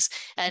beings.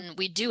 And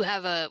we do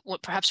have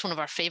perhaps one of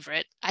our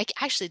favorite. I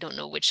actually don't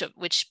know which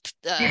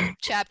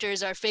chapter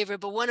is our favorite,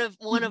 but one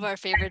of our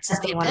favorites is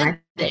the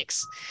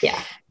appendix.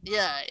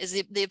 Yeah, is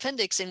the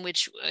appendix in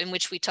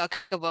which we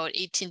talk about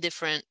 18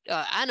 different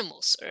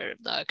animals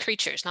or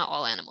creatures, not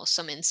all animals,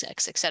 some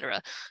insects,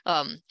 etc.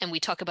 And we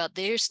talk about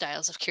their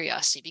styles of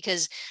curiosity,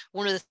 because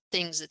one of the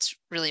things that's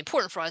really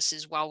important for us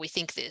is, while we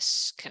think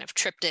this kind of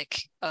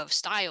triptych of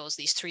styles,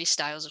 these three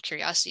styles of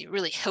curiosity,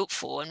 really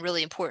helpful and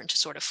really important to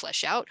sort of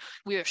flesh out,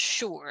 we are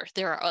sure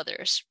there are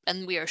others,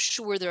 and we are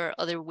sure there are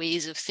other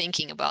ways of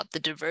thinking about the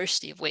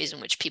diversity of ways in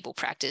which people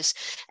practice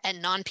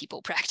and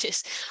non-people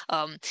practice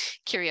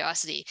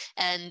curiosity.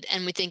 And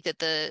we think that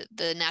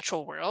the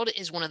natural world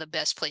is one of the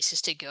best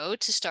places to go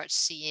to start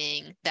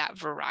seeing that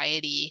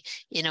variety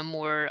in a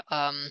more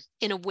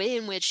in a way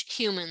in which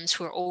humans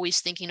who are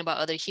always thinking about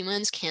other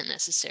humans can't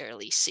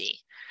necessarily see.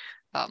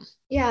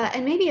 Yeah,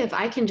 and maybe if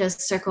I can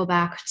just circle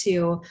back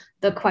to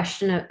the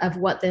question of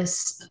what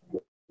this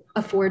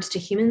affords to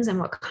humans and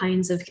what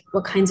kinds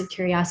of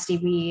curiosity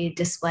we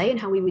display and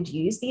how we would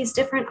use these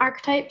different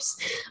archetypes.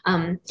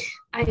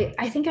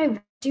 I think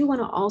I do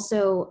want to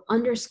also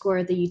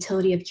underscore the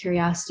utility of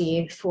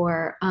curiosity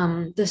for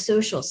the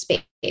social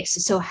space.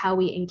 So how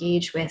we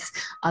engage with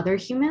other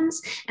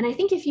humans. And I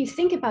think if you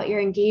think about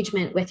your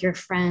engagement with your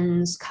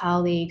friends,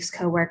 colleagues,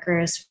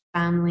 coworkers,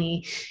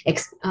 family,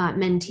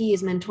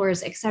 mentees,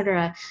 mentors,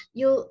 etc.,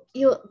 you'll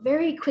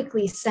very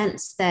quickly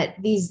sense that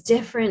these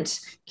different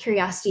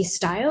curiosity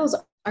styles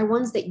are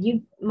ones that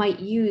you might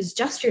use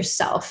just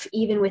yourself,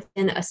 even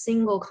within a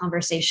single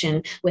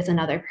conversation with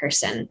another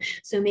person.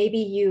 So maybe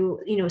you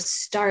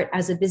start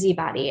as a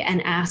busybody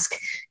and ask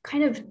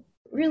kind of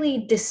really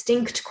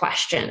distinct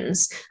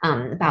questions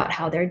about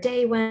how their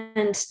day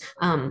went,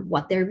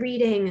 what they're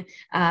reading,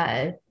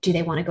 do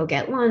they want to go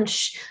get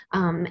lunch?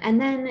 And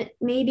then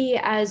maybe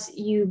as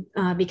you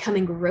become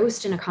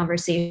engrossed in a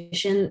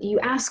conversation, you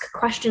ask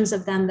questions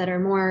of them that are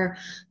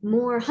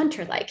more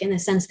hunter-like, in the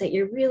sense that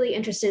you're really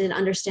interested in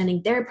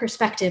understanding their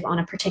perspective on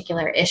a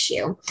particular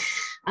issue.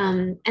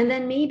 And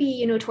then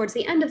maybe, towards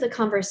the end of the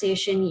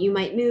conversation, you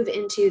might move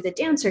into the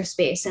dancer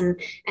space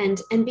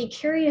and be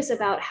curious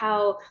about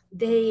how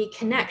they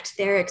connect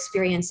their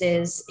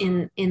experiences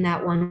in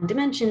that one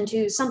dimension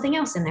to something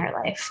else in their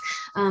life.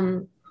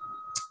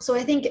 So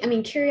I think,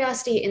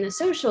 curiosity in the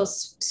social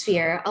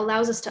sphere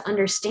allows us to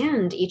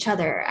understand each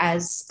other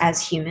as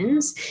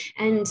humans,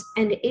 and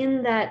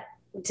in that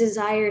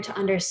desire to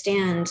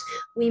understand,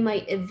 we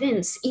might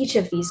evince each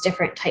of these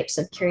different types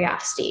of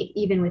curiosity,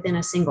 even within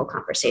a single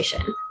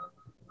conversation.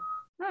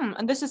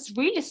 And this is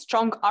really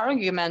strong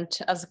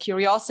argument as a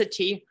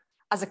curiosity,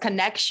 as a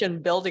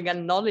connection building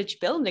and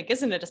knowledge building,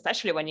 isn't it?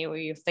 Especially when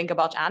you think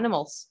about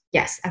animals.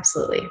 Yes,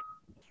 absolutely.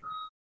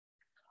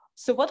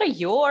 So what are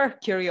your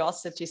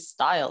curiosity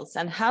styles,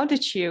 and how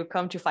did you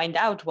come to find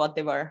out what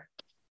they were?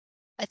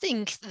 I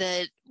think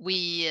that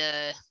we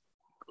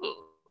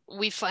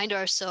find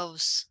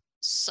ourselves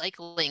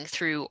cycling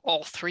through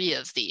all three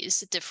of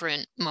these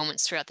different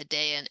moments throughout the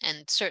day,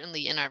 and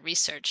certainly in our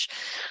research.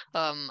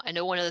 I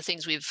know one of the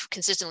things we've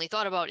consistently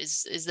thought about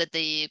is that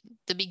the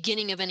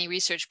beginning of any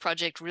research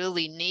project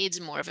really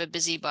needs more of a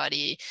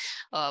busybody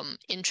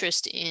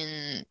interest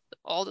in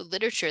all the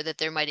literature that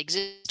there might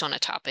exist on a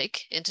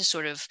topic, and to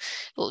sort of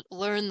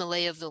learn the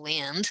lay of the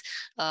land,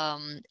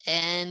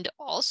 and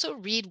also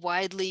read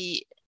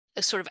widely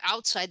sort of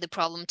outside the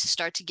problem to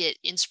start to get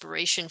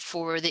inspiration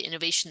for the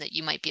innovation that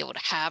you might be able to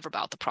have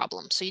about the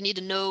problem. So you need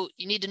to know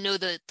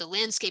the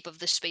landscape of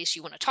the space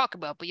you want to talk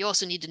about, but you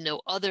also need to know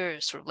other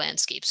sort of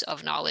landscapes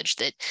of knowledge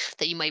that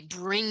you might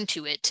bring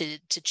to it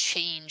to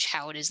change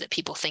how it is that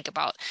people think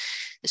about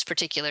this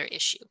particular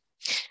issue.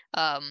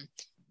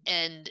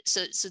 And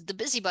so the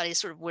busybody is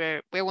sort of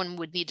where one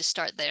would need to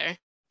start there.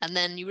 And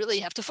then you really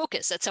have to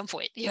focus at some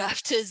point. You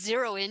have to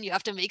zero in, you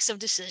have to make some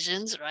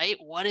decisions, right?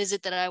 What is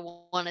it that I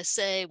want to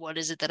say? What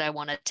is it that I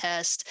want to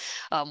test?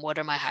 What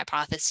are my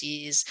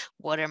hypotheses?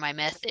 What are my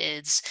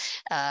methods?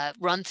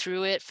 Run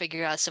through it,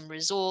 figure out some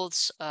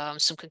results,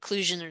 some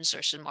conclusions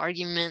or some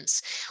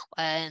arguments.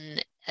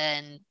 And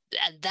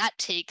that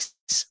takes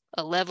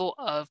a level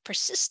of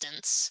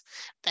persistence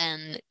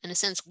and, in a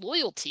sense,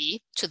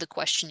 loyalty to the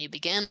question you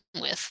began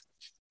with.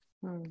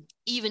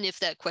 Even if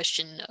that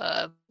question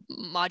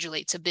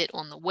modulates a bit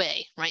on the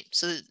way, right?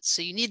 So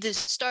you need to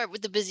start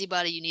with the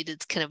busybody, you need to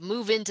kind of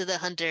move into the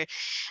hunter,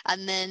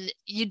 and then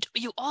you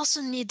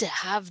also need to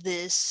have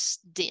this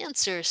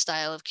dancer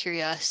style of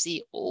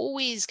curiosity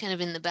always kind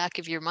of in the back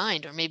of your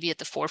mind, or maybe at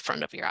the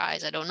forefront of your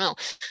eyes, I don't know.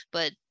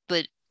 But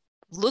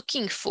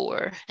looking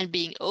for and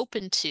being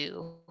open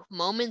to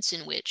moments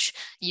in which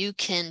you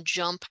can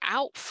jump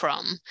out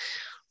from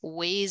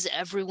ways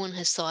everyone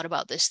has thought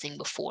about this thing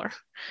before,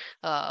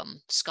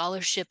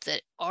 scholarship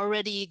that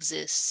already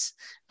exists,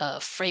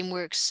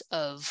 frameworks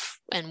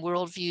and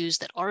worldviews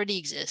that already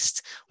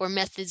exist, or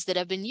methods that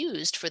have been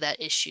used for that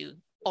issue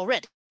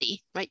already,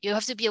 right? You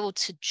have to be able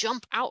to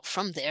jump out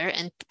from there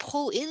and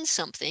pull in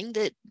something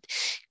that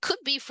could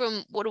be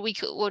from, what do we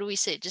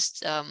say,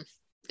 just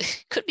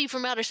could be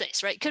from outer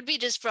space, right? Could be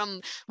just from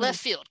left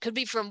field, could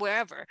be from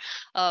wherever,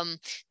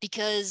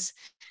 because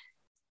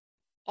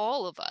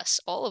all of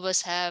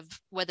us have,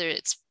 whether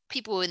it's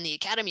people in the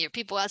academy or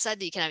people outside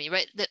the academy,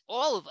 right, that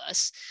all of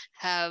us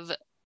have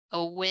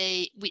a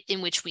way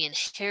in which we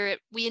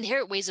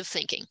inherit ways of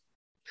thinking.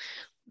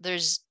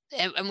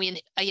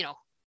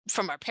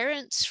 From our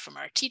parents, from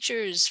our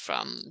teachers,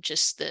 from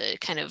just the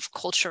kind of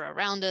culture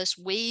around us,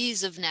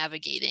 ways of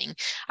navigating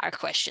our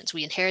questions.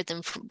 We inherit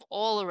them from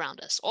all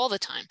around us all the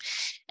time.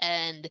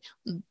 And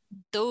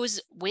those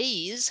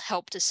ways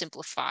help to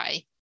simplify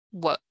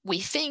what we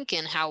think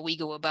and how we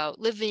go about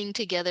living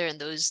together. And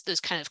those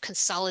kind of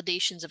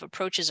consolidations of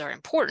approaches are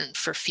important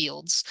for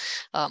fields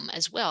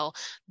as well,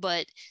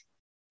 but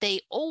they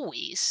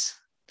always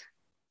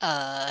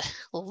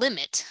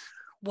limit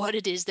what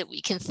it is that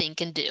we can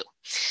think and do.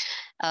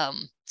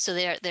 So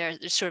they're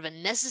sort of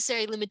a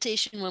necessary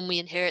limitation when we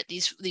inherit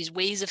these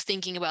ways of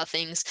thinking about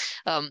things.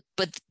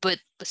 But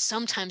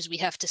sometimes we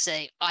have to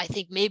say, I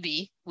think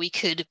maybe we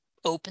could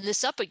open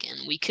this up again.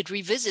 We could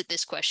revisit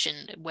this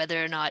question,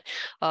 whether or not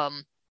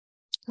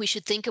we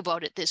should think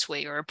about it this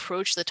way or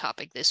approach the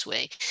topic this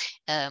way.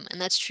 And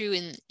that's true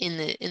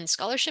in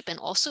scholarship, and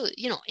also,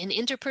 in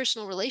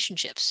interpersonal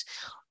relationships.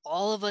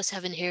 All of us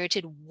have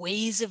inherited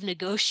ways of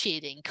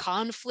negotiating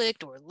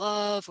conflict or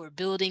love or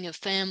building of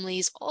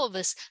families. All of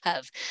us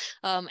have.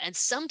 And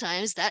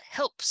sometimes that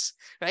helps,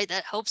 right?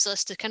 That helps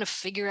us to kind of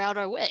figure out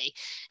our way.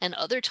 And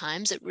other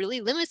times it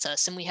really limits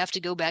us, and we have to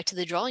go back to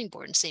the drawing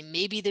board and say,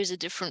 maybe there's a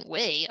different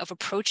way of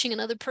approaching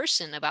another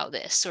person about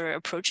this, or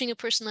approaching a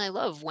person I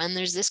love when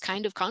there's this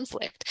kind of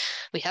conflict.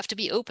 We have to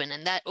be open.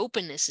 And that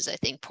openness is, I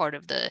think, part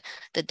of the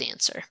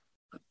dancer.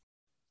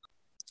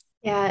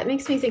 Yeah, it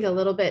makes me think a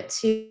little bit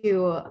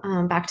too,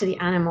 back to the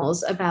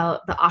animals,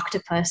 about the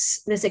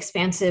octopus, this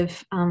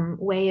expansive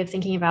way of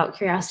thinking about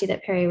curiosity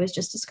that Perry was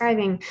just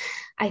describing.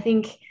 I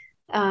think,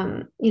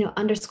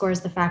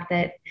 underscores the fact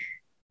that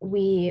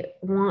we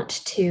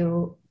want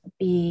to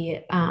be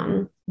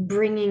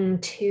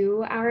bringing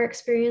to our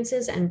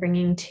experiences and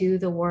bringing to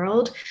the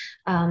world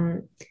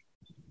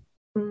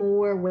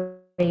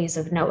more ways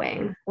of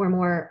knowing, or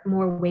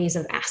more ways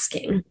of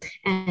asking.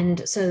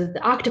 And so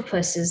the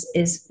octopus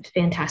is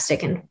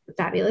fantastic and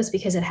fabulous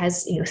because it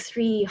has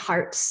 3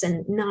 hearts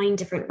and 9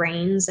 different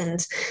brains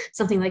and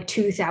something like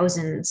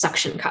 2,000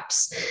 suction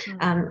cups.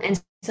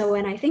 And so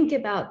when I think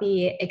about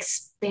the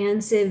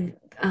expansive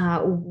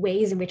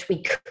ways in which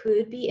we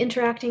could be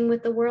interacting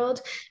with the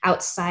world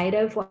outside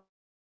of what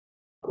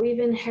we've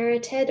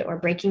inherited, or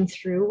breaking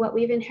through what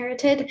we've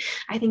inherited,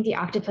 I think the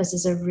octopus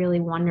is a really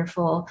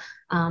wonderful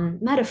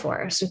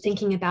metaphor. So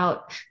thinking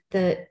about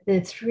the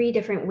 3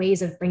 different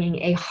ways of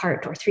bringing a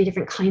heart, or 3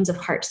 different kinds of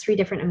hearts, 3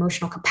 different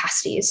emotional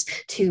capacities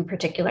to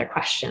particular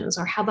questions,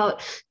 or how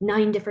about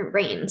 9 different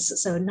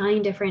brains? So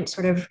 9 different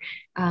sort of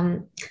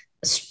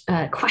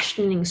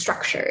questioning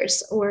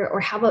structures, or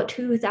how about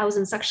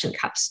 2,000 suction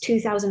cups,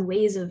 2,000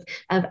 ways of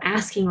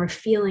asking or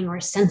feeling or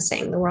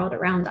sensing the world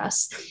around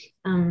us.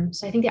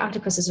 So I think the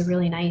octopus is a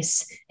really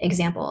nice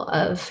example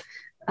of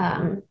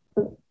the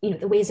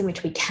ways in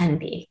which we can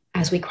be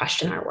as we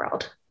question our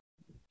world.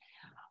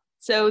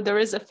 So there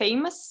is a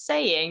famous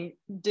saying,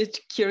 did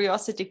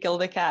curiosity kill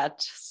the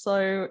cat?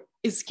 So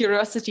is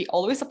curiosity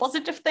always a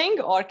positive thing,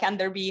 or can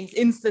there be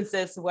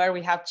instances where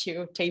we have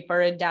to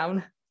taper it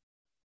down?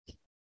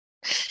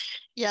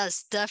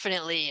 Yes,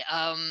 definitely.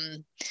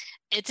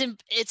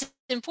 It's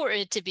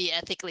important to be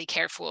ethically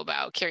careful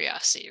about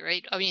curiosity,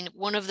 right? I mean,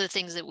 one of the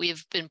things that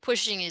we've been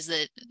pushing is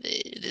that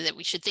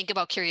we should think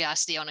about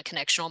curiosity on a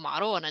connectional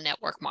model, on a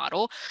network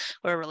model,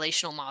 or a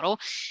relational model.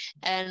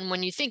 And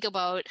when you think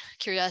about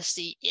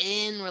curiosity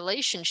in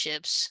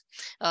relationships,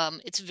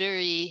 it's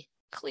very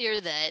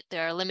clear that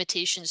there are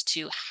limitations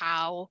to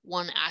how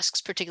one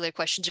asks particular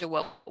questions or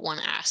what one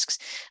asks.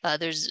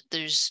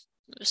 There's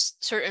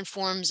certain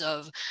forms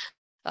of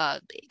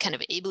kind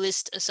of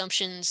ableist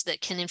assumptions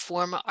that can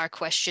inform our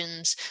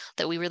questions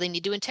that we really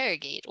need to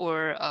interrogate,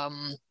 or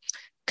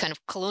kind of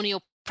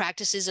colonial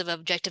practices of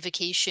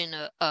objectification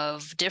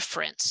of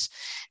difference.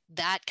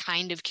 That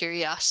kind of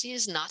curiosity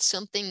is not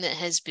something that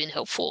has been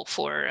helpful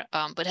for,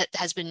 but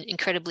has been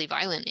incredibly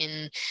violent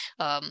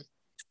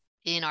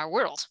in our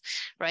world,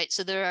 right?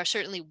 So there are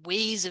certainly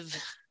ways of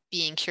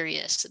being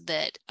curious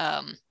that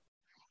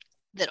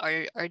that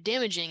are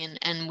damaging,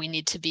 and we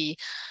need to be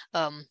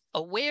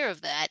aware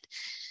of that.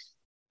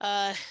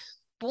 But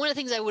one of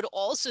the things I would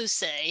also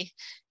say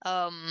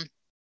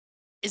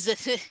is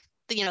that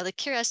the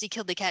curiosity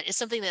killed the cat is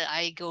something that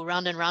I go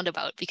round and round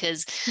about,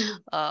 because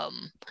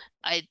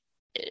I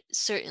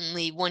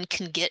certainly one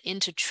can get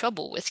into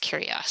trouble with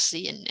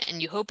curiosity,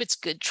 and you hope it's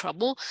good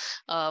trouble.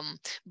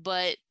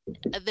 But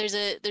there's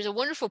a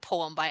wonderful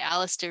poem by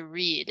Alistair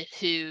Reid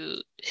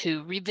who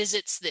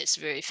revisits this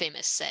very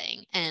famous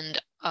saying, and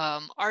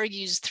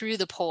argues through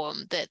the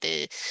poem that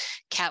the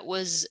cat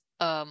was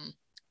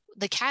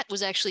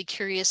actually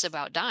curious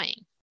about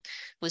dying,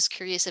 was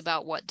curious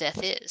about what death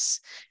is,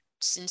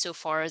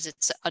 insofar as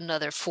it's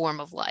another form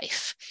of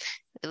life.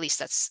 At least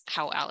that's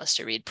how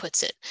Alistair Reid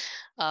puts it.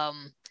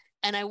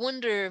 And I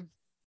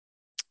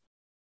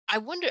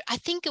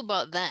think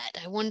about that.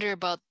 I wonder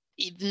about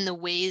even the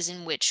ways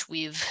in which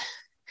we've,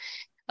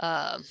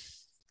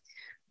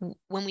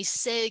 when we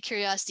say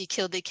curiosity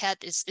killed the cat,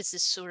 it's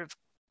this sort of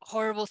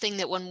horrible thing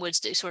that one would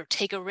sort of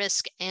take a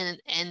risk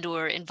and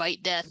or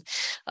invite death.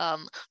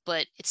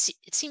 But it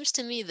seems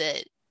to me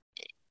that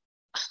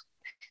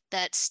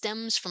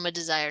stems from a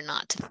desire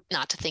not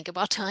to think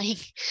about dying.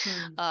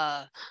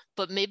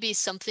 But maybe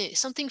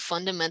something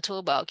fundamental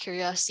about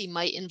curiosity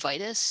might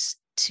invite us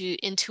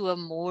into a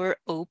more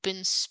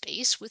open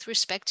space with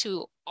respect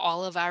to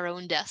all of our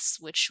own deaths,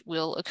 which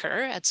will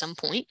occur at some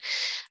point.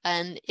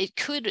 And it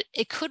could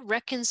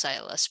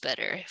reconcile us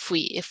better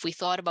if we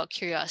thought about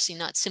curiosity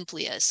not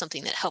simply as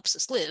something that helps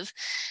us live,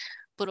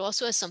 but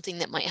also as something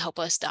that might help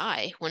us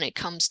die when it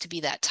comes to be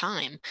that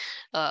time.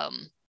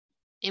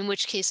 In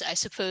which case, I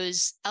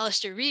suppose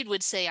Alistair Reid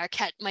would say our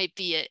cat might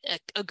be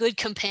a good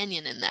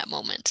companion in that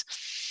moment.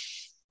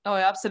 Oh,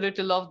 I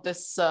absolutely love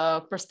this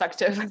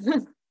perspective.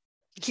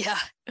 Yeah,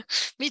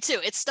 me too.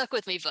 It stuck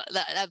with me, but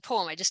that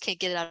poem, I just can't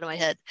get it out of my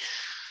head.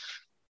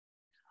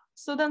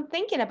 So then,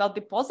 thinking about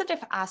the positive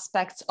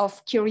aspects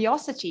of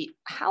curiosity,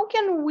 how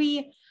can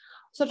we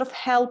sort of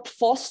help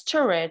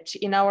foster it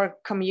in our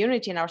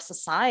community, in our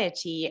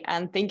society,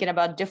 and thinking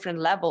about different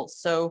levels?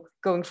 So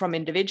going from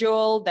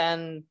individual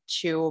then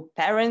to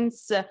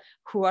parents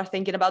who are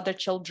thinking about their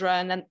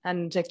children,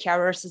 and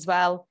carers as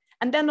well.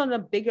 And then on a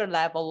bigger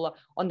level,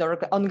 on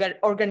the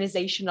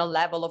organizational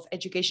level of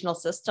educational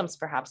systems,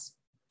 perhaps.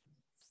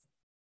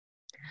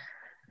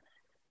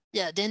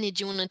 Yeah, Danny,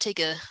 do you want to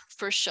take a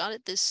first shot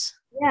at this?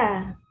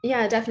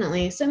 Yeah,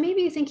 definitely. So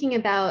maybe thinking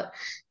about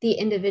the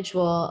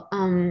individual,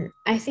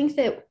 I think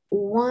that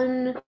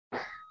one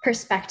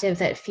perspective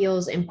that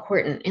feels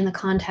important in the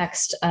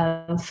context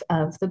of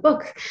the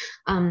book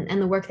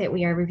and the work that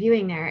we are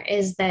reviewing there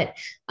is that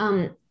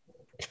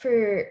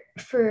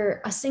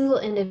for a single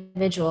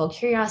individual,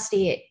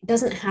 curiosity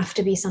doesn't have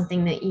to be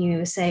something that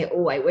you say,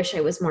 oh, I wish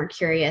I was more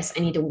curious, I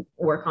need to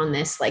work on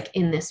this like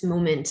in this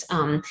moment.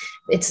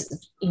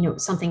 It's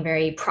something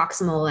very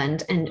proximal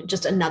and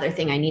just another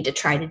thing I need to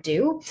try to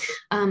do.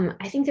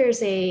 I think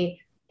there's a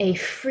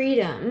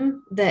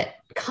freedom that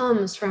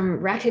comes from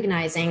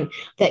recognizing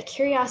that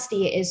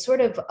curiosity is sort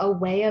of a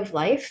way of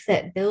life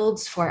that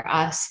builds for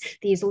us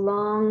these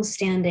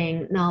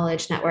long-standing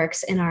knowledge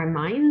networks in our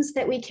minds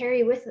that we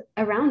carry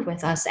around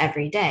with us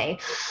every day.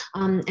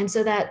 And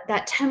so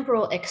that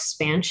temporal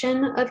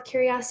expansion of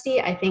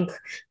curiosity, I think,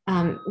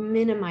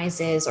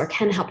 minimizes or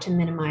can help to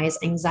minimize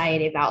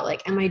anxiety about,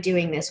 like, am I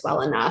doing this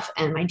well enough?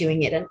 Am I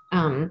doing it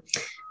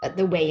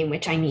the way in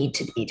which I need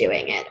to be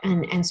doing it,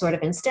 and sort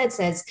of instead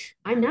says,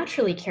 I'm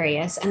naturally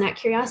curious, and that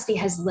curiosity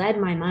has led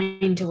my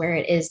mind to where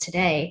it is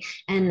today.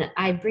 And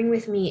I bring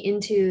with me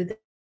into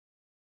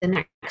the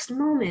next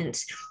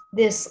moment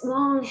this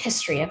long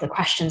history of the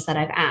questions that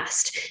I've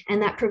asked.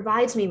 And that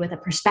provides me with a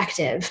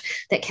perspective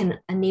that can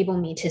enable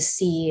me to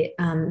see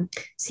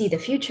the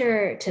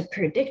future, to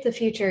predict the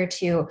future,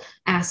 to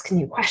ask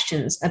new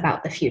questions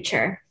about the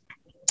future.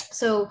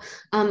 So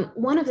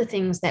one of the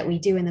things that we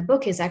do in the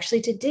book is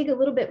actually to dig a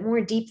little bit more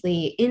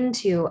deeply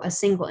into a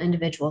single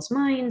individual's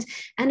mind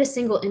and a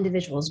single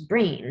individual's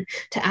brain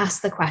to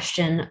ask the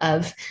question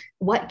of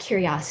what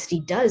curiosity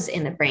does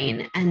in the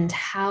brain and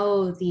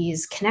how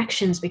these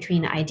connections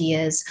between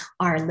ideas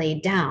are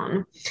laid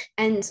down.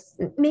 And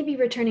maybe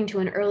returning to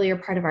an earlier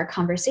part of our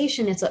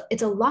conversation,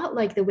 it's a lot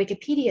like the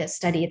Wikipedia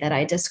study that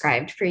I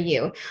described for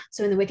you.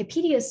 So in the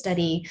Wikipedia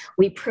study,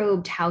 we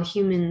probed how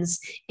humans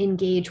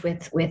engage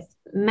with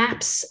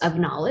maps of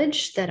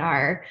knowledge that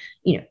are,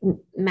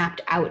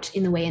 mapped out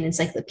in the way an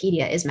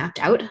encyclopedia is mapped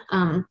out.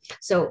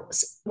 So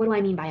what do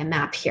I mean by a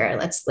map here?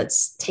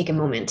 Let's take a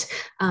moment.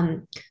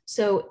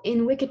 So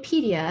in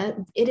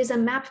Wikipedia, it is a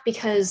map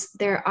because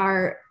there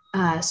are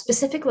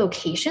specific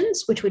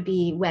locations, which would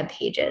be web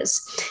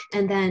pages.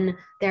 And then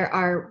there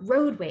are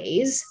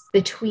roadways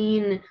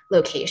between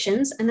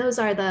locations, and those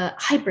are the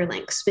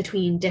hyperlinks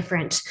between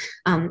different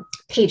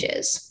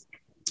pages.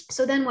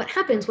 So then what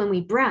happens when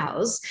we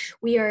browse,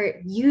 we are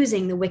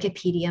using the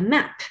Wikipedia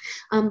map,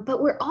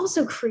 but we're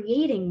also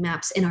creating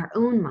maps in our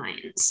own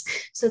minds.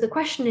 So the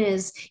question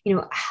is,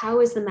 how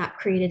is the map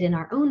created in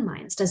our own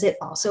minds? Does it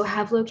also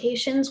have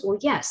locations? Well,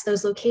 yes,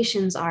 those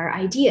locations are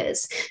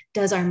ideas.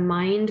 Does our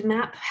mind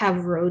map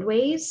have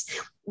roadways?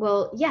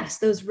 Well, yes,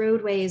 those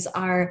roadways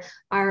are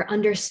our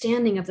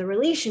understanding of the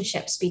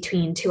relationships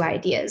between two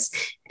ideas.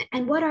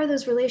 And what are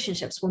those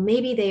relationships? Well,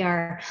 maybe they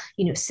are,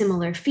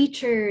 similar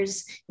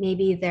features,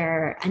 maybe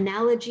they're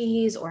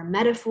analogies or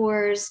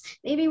metaphors.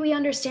 Maybe we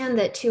understand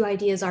that two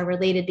ideas are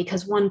related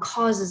because one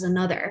causes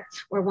another,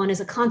 or one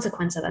is a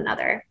consequence of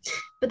another.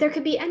 But there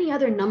could be any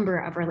other number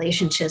of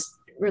relationships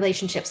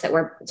that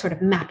we're sort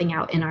of mapping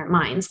out in our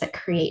minds that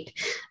create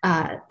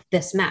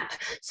this map.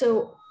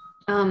 So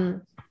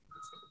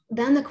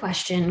then the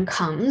question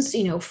comes,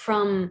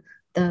 from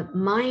the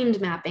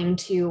mind mapping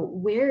to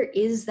where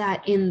is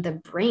that in the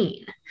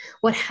brain?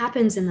 What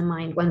happens in the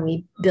mind when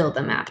we build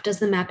the map? Does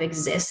the map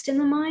exist in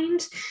the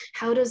mind?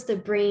 How does the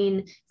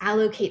brain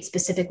allocate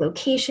specific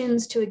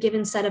locations to a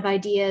given set of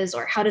ideas?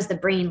 Or how does the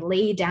brain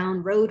lay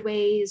down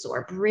roadways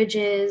or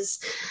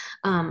bridges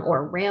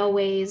or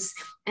railways?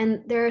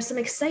 And there are some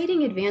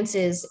exciting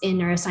advances in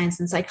neuroscience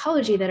and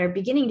psychology that are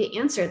beginning to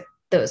answer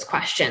those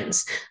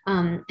questions.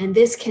 And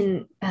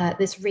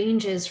this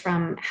ranges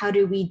from how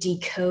do we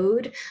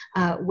decode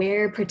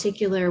where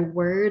particular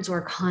words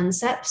or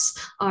concepts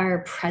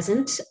are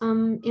present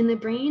in the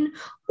brain,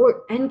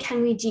 and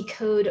can we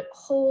decode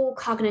whole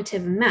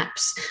cognitive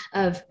maps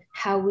of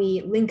how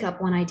we link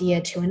up one idea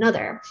to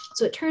another.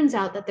 So it turns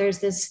out that there's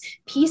this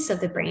piece of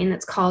the brain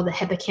that's called the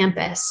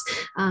hippocampus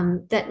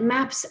that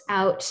maps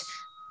out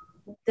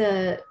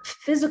the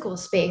physical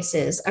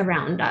spaces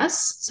around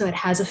us. So it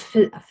has a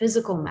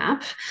physical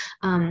map.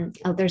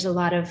 There's a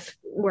lot of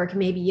work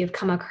maybe you've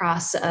come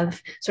across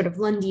of sort of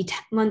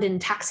London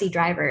taxi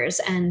drivers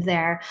and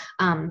their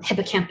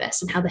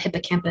hippocampus, and how the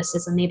hippocampus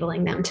is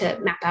enabling them to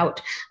map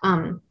out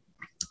the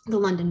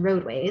London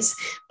roadways.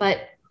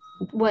 But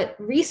what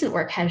recent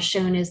work has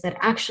shown is that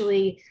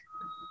actually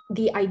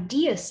the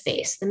idea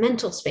space, the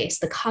mental space,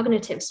 the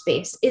cognitive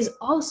space is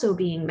also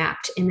being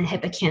mapped in the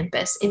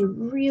hippocampus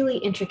in really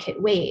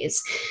intricate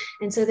ways.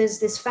 And so there's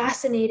this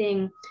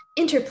fascinating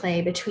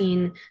interplay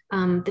between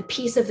the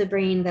piece of the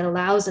brain that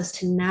allows us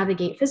to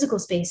navigate physical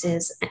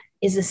spaces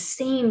is the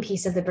same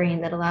piece of the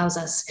brain that allows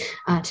us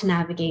to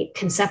navigate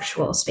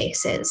conceptual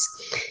spaces.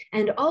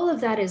 And all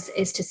of that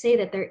is to say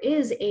that there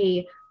is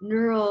a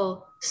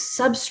neural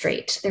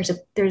substrate.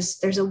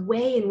 There's a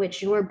way in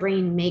which your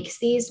brain makes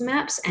these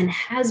maps and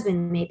has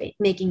been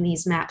making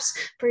these maps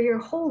for your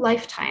whole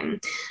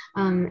lifetime.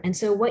 And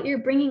so what you're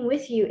bringing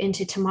with you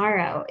into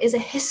tomorrow is a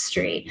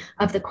history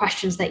of the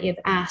questions that you've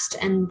asked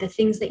and the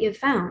things that you've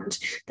found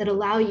that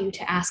allow you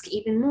to ask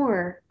even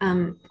more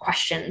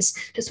questions,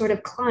 to sort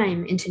of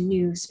climb into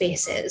new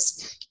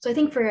spaces. So I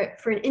think for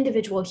an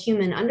individual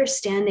human,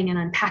 understanding and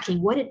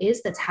unpacking what it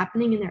is that's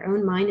happening in their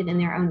own mind and in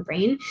their own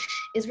brain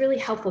is really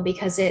helpful,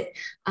 because it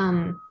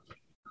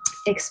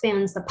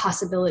expands the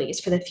possibilities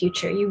for the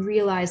future. You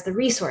realize the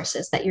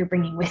resources that you're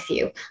bringing with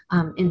you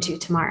into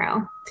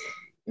tomorrow.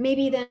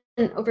 Maybe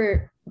then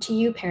over to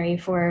you, Perry,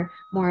 for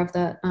more of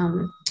the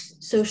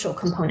social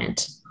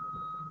component.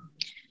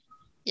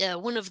 Yeah,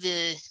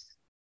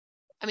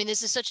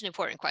 this is such an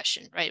important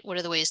question, right? What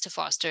are the ways to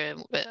foster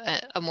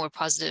a more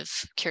positive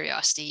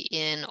curiosity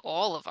in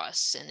all of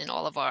us and in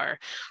all of our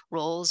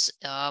roles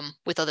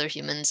with other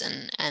humans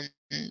and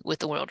with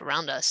the world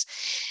around us?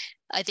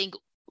 I think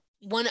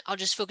I'll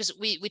just focus.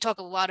 We talk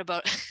a lot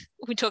about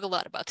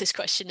this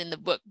question in the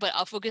book, but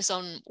I'll focus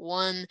on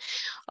one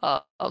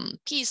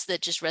piece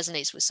that just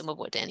resonates with some of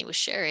what Danny was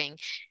sharing,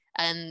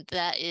 and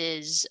that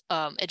is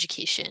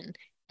education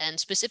and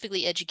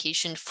specifically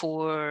education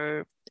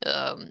for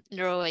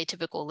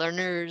neuroatypical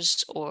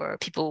learners or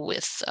people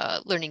with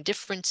learning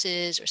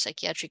differences or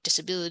psychiatric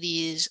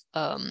disabilities,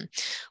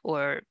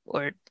 or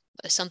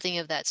something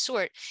of that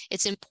sort,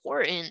 it's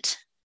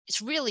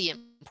really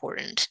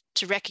important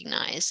to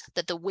recognize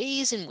that the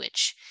ways in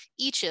which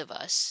each of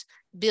us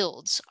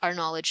builds our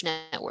knowledge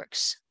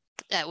networks,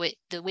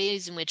 the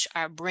ways in which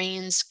our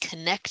brains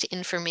connect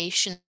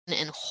information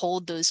and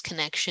hold those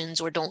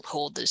connections or don't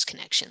hold those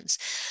connections,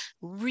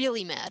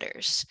 really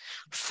matters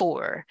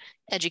for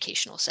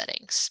educational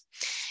settings.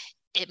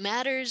 It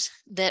matters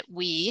that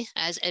we,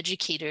 as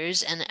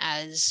educators and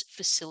as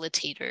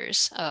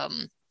facilitators,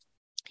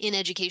 in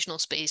educational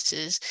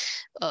spaces,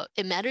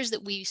 it matters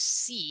that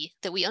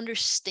we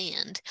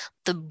understand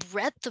the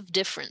breadth of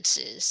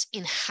differences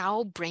in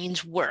how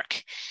brains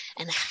work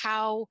and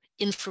how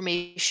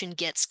information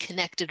gets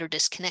connected or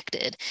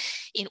disconnected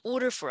in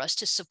order for us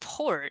to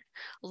support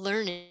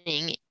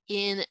learning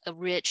in a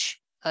rich,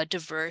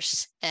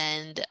 diverse,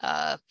 and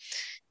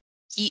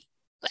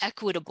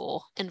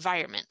equitable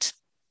environment.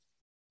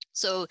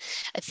 So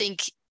I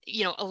think,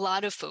 a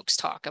lot of folks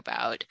talk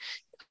about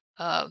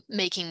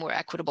making more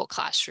equitable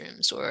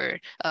classrooms or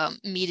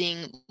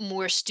meeting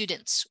more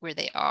students where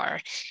they are.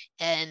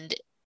 And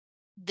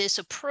this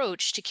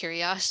approach to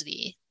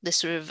curiosity, this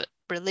sort of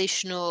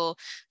relational,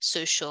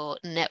 social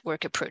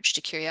network approach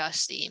to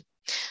curiosity,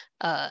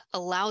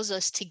 allows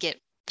us to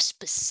get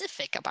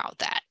specific about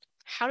that.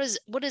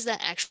 What does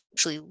that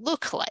actually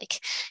look like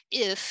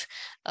if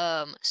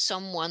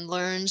someone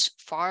learns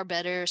far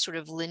better sort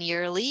of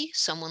linearly,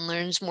 someone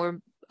learns more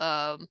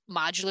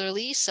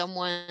modularly,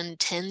 someone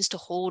tends to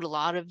hold a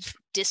lot of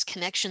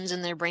disconnections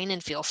in their brain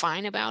and feel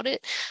fine about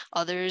it.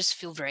 Others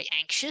feel very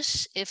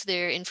anxious if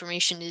their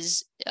information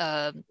is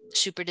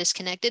super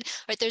disconnected.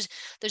 Right?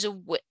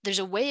 There's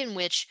a way in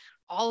which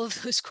all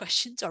of those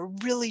questions are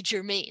really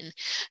germane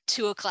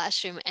to a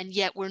classroom, and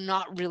yet we're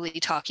not really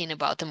talking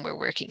about them. We're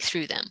working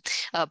through them.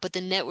 But the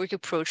network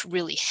approach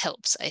really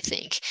helps, I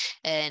think,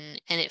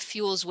 and it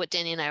fuels what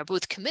Danny and I are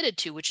both committed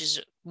to, which is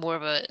more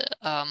of a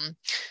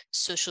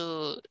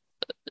social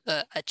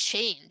a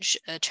change,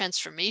 a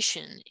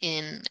transformation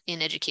in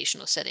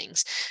educational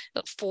settings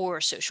for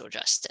social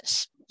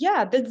justice.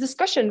 Yeah, the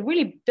discussion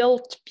really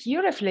built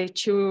beautifully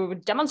to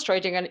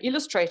demonstrating and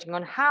illustrating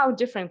on how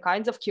different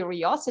kinds of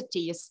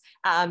curiosities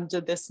and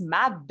this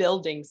map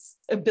building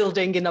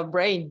in our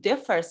brain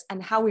differs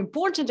and how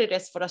important it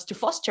is for us to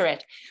foster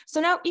it. So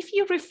now if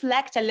you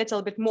reflect a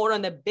little bit more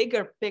on the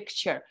bigger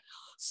picture,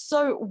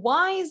 so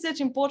why is it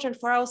important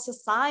for our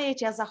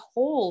society as a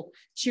whole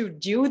to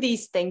do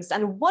these things?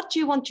 And what do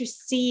you want to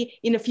see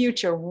in the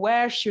future?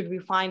 Where should we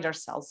find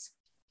ourselves?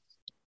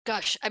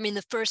 Gosh, I mean,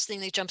 the first thing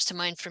that jumps to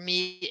mind for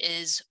me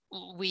is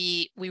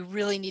we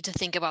really need to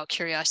think about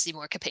curiosity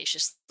more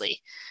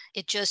capaciously.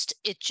 It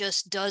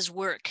just does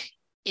work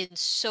in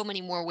so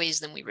many more ways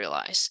than we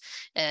realize,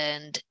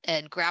 and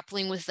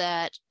grappling with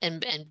that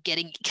and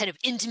getting kind of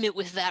intimate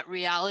with that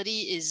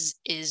reality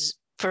is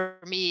for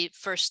me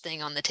first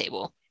thing on the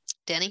table.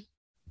 Danny?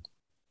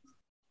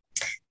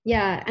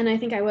 Yeah, and I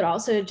think I would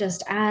also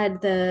just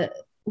add the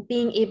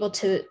being able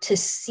to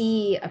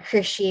see,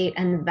 appreciate,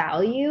 and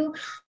value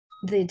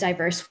the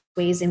diverse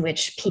ways in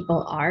which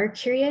people are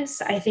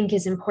curious, I think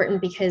is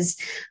important, because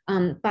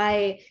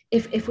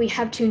if we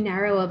have too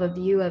narrow of a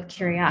view of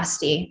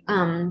curiosity,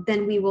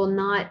 then we will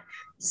not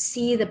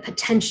see the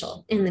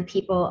potential in the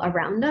people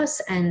around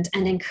us and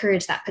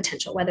encourage that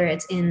potential, whether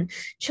it's in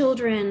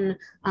children,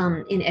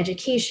 in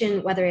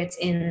education, whether it's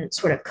in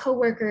sort of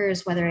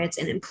coworkers, whether it's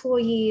in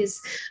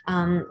employees,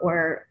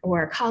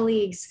 or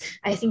colleagues.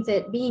 I think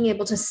that being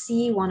able to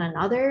see one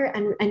another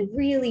and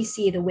really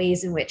see the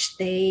ways in which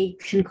they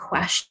can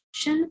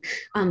question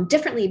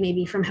differently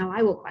maybe from how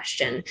I will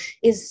question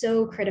is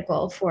so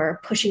critical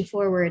for pushing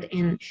forward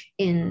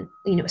in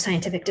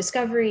scientific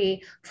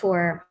discovery,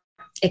 for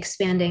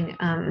expanding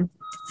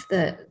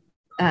the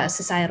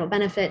societal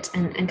benefit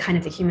and kind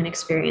of the human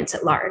experience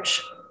at large.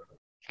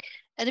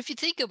 And if you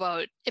think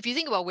about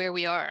where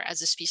we are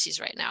as a species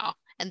right now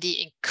and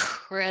the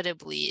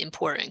incredibly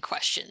important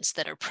questions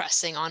that are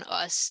pressing on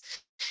us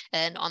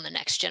and on the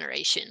next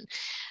generation,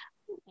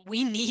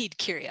 we need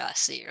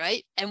curiosity,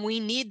 right? And we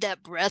need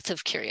that breadth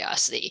of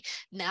curiosity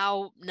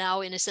now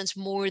in a sense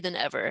more than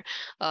ever.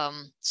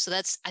 So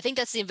I think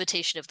that's the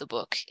invitation of the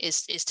book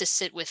is to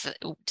sit with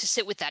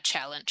that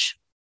challenge.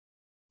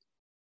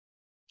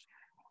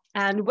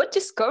 And what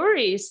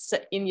discoveries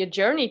in your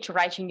journey to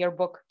writing your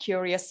book,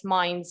 Curious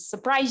Minds,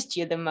 surprised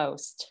you the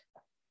most?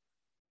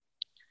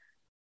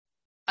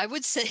 I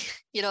would say,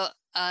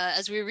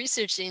 as we were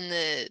researching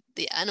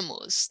the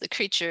animals, the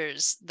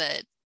creatures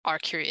that are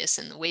curious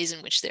and the ways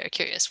in which they are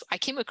curious, I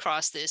came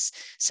across this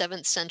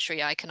 7th century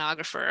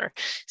iconographer,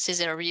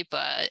 Cesare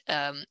Ripa,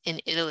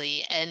 in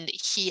Italy, and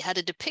he had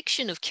a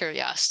depiction of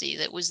curiosity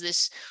that was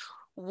this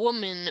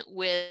woman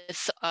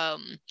with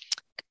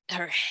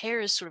her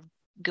hair is sort of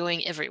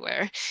going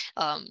everywhere.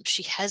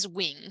 She has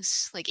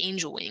wings, like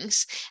angel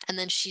wings, and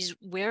then she's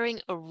wearing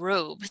a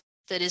robe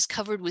that is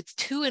covered with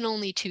 2 and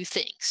only 2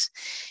 things.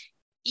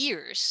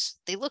 ears.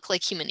 They look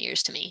like human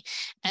ears to me,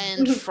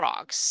 and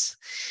frogs.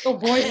 Oh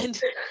boy. And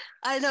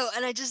I know,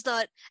 and I just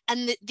thought,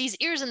 and these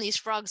ears and these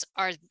frogs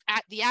are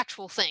the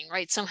actual thing,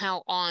 right?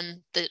 Somehow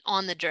on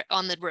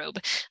the robe.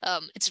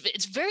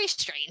 It's very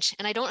strange,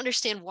 and I don't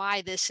understand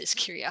why this is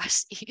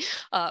curiosity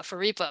for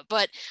Ripa.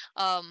 But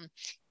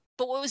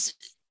what was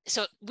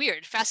so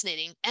weird,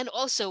 fascinating, and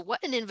also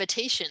what an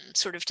invitation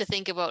sort of to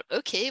think about,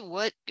 okay,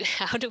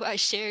 how do I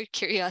share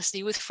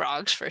curiosity with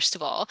frogs, first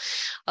of all,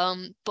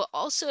 but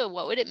also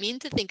what would it mean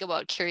to think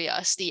about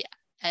curiosity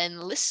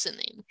and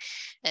listening,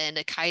 and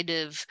a kind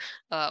of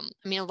I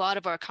mean, a lot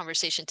of our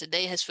conversation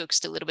today has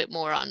focused a little bit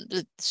more on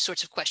the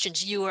sorts of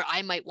questions you or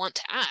I might want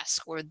to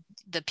ask, or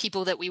the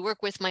people that we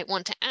work with might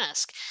want to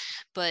ask,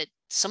 but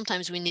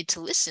sometimes we need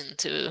to listen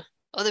to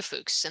other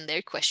folks and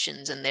their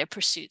questions and their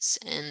pursuits,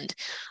 and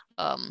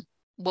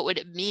what would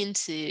it mean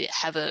to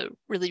have a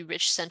really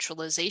rich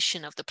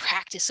centralization of the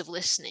practice of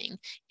listening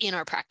in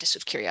our practice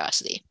of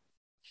curiosity?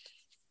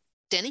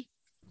 Danny?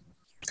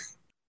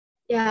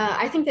 Yeah,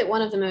 I think that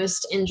one of the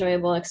most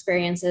enjoyable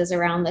experiences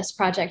around this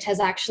project has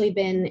actually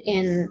been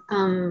in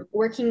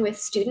working with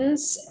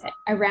students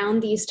around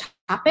these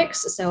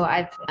topics. So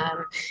I've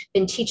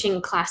been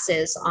teaching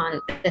classes on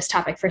this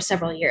topic for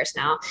several years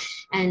now,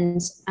 and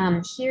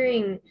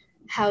hearing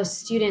how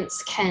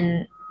students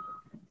can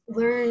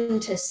learn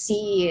to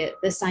see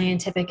the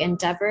scientific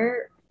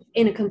endeavor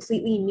in a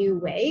completely new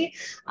way,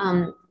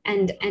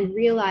 and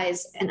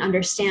realize and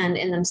understand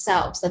in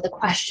themselves that the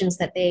questions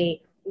that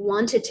they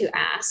wanted to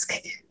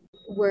ask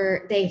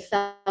they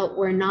felt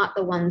were not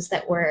the ones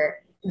that were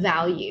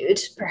valued,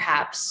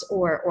 perhaps,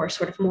 or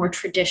sort of more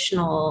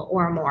traditional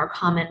or more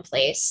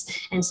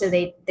commonplace, and so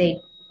they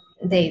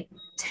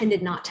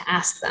tended not to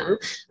ask them.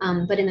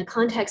 But in the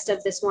context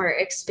of this more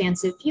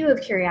expansive view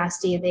of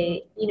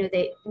curiosity,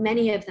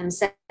 many of them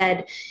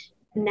said,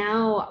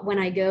 now when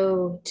I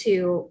go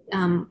to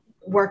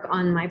work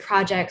on my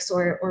projects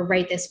or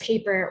write this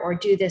paper or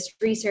do this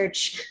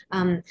research,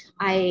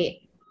 I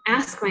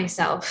ask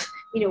myself,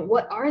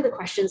 what are the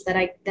questions that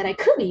I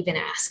could even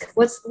ask?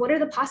 What are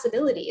the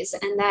possibilities?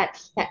 And that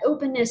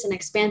openness and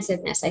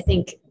expansiveness, I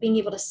think being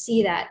able to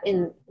see that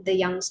in the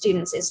young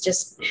students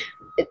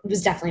it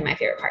was definitely my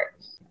favorite part.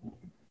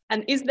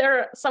 And is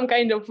there some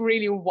kind of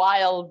really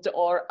wild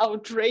or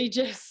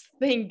outrageous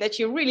thing that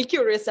you're really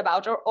curious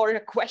about, or a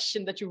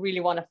question that you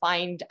really want to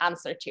find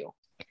answer to?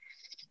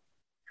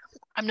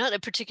 I'm not a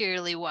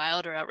particularly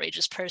wild or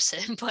outrageous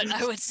person, but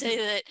I would say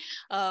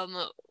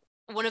that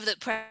one of the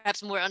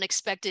perhaps more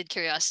unexpected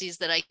curiosities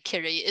that I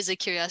carry is a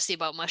curiosity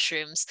about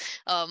mushrooms,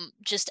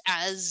 just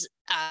as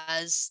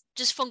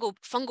just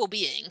fungal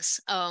beings,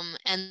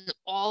 and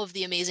all of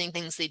the amazing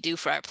things they do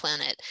for our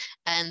planet,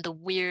 and the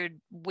weird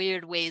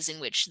ways in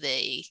which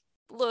they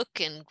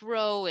look and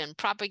grow and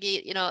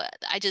propagate.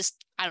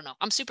 I don't know.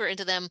 I'm super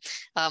into them.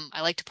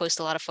 I like to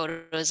post a lot of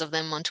photos of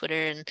them on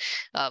Twitter, and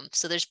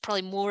so there's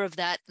probably more of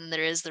that than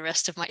there is the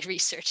rest of my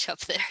research up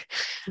there.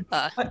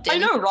 I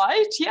know,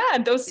 right? Yeah,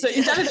 those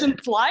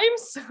intelligent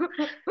slimes.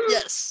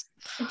 Yes.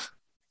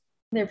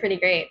 They're pretty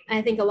great.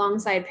 I think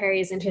alongside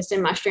Perry's interest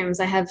in mushrooms,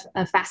 I have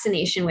a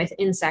fascination with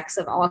insects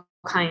of all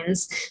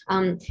kinds.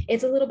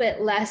 It's a little bit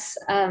less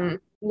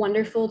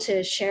wonderful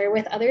to share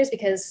with others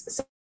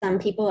because some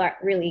people are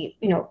really,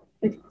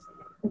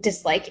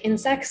 dislike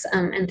insects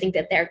and think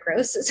that they're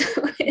gross.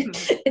 So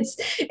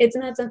it's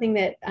not something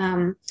that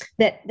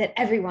that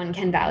everyone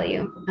can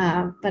value.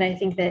 But I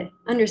think that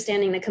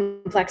understanding the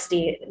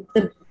complexity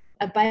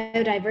of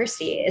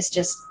biodiversity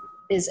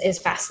is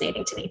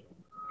fascinating to me.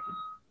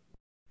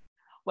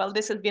 Well,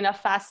 this has been a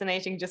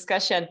fascinating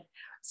discussion.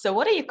 So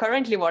what are you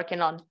currently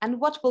working on,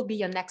 and what will be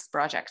your next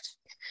project?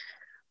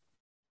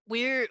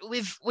 We've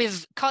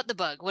caught the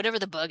bug, whatever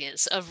the bug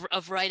is,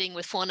 of writing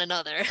with one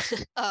another.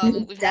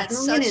 We've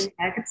Definitely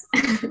had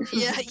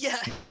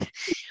yeah.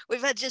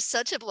 We've had just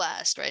such a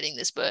blast writing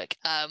this book,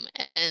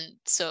 and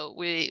so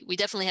we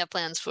definitely have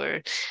plans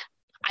for.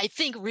 I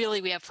think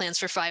really we have plans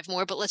for 5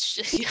 more, but let's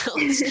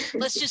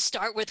just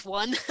start with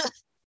 1.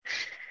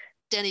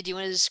 Danny, do you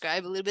want to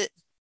describe a little bit?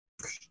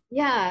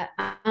 Yeah,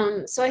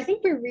 so I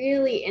think we're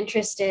really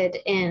interested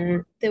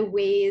in the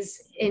ways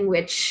in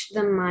which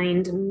the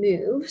mind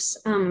moves.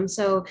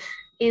 So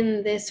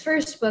in this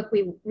first book,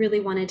 we really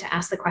wanted to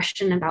ask the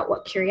question about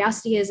what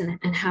curiosity is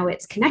and how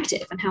it's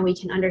connected and how we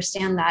can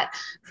understand that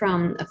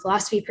from a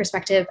philosophy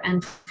perspective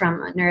and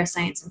from a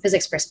neuroscience and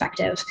physics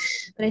perspective.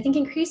 But I think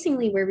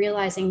increasingly we're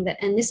realizing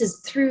that, and this is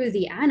through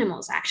the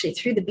animals, actually,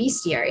 through the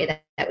bestiary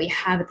that we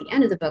have at the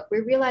end of the book,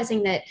 we're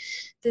realizing that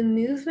the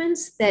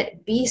movements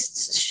that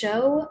beasts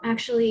show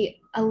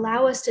actually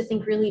allow us to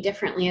think really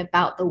differently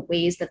about the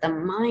ways that the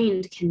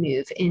mind can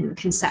move in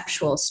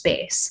conceptual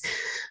space.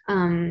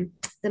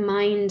 The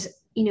mind,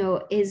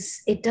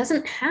 it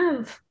doesn't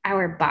have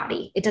our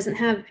body. It doesn't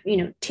have,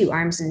 2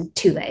 arms and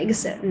 2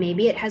 legs.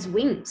 Maybe it has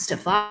wings to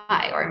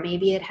fly, or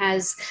maybe it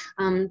has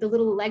the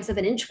little legs of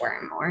an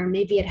inchworm, or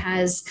maybe it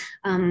has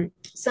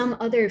some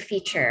other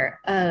feature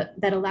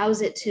that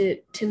allows it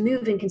to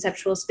move in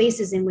conceptual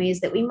spaces in ways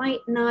that we might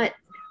not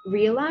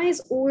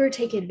realize or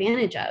take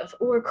advantage of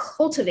or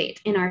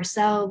cultivate in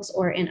ourselves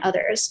or in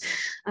others.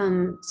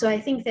 So I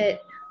think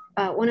that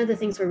one of the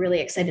things we're really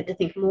excited to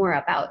think more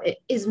about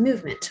is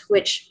movement,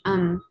 which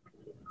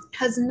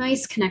has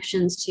nice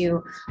connections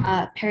to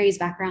Perry's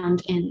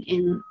background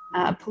in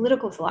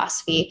political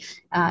philosophy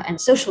and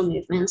social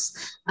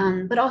movements,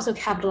 but also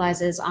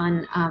capitalizes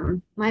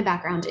on my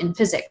background in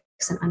physics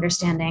and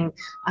understanding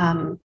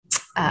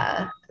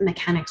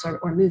mechanics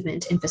or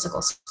movement in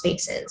physical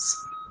spaces.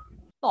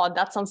 Oh,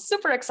 that sounds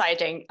super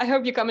exciting. I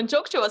hope you come and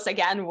talk to us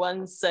again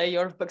once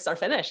your books are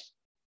finished.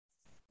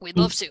 We'd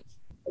love to.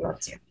 I'd love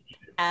to.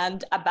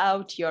 And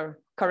about your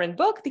current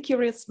book, The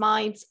Curious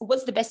Minds,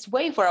 what's the best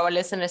way for our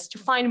listeners to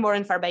find more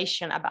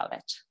information about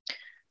it?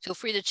 Feel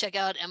free to check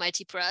out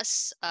MIT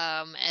Press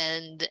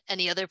and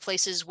any other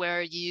places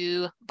where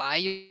you buy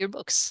your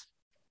books.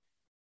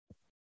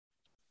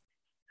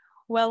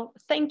 Well,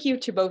 thank you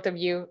to both of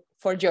you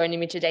for joining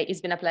me today.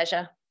 It's been a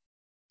pleasure.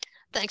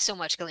 Thanks so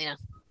much, Galina.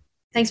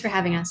 Thanks for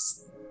having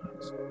us.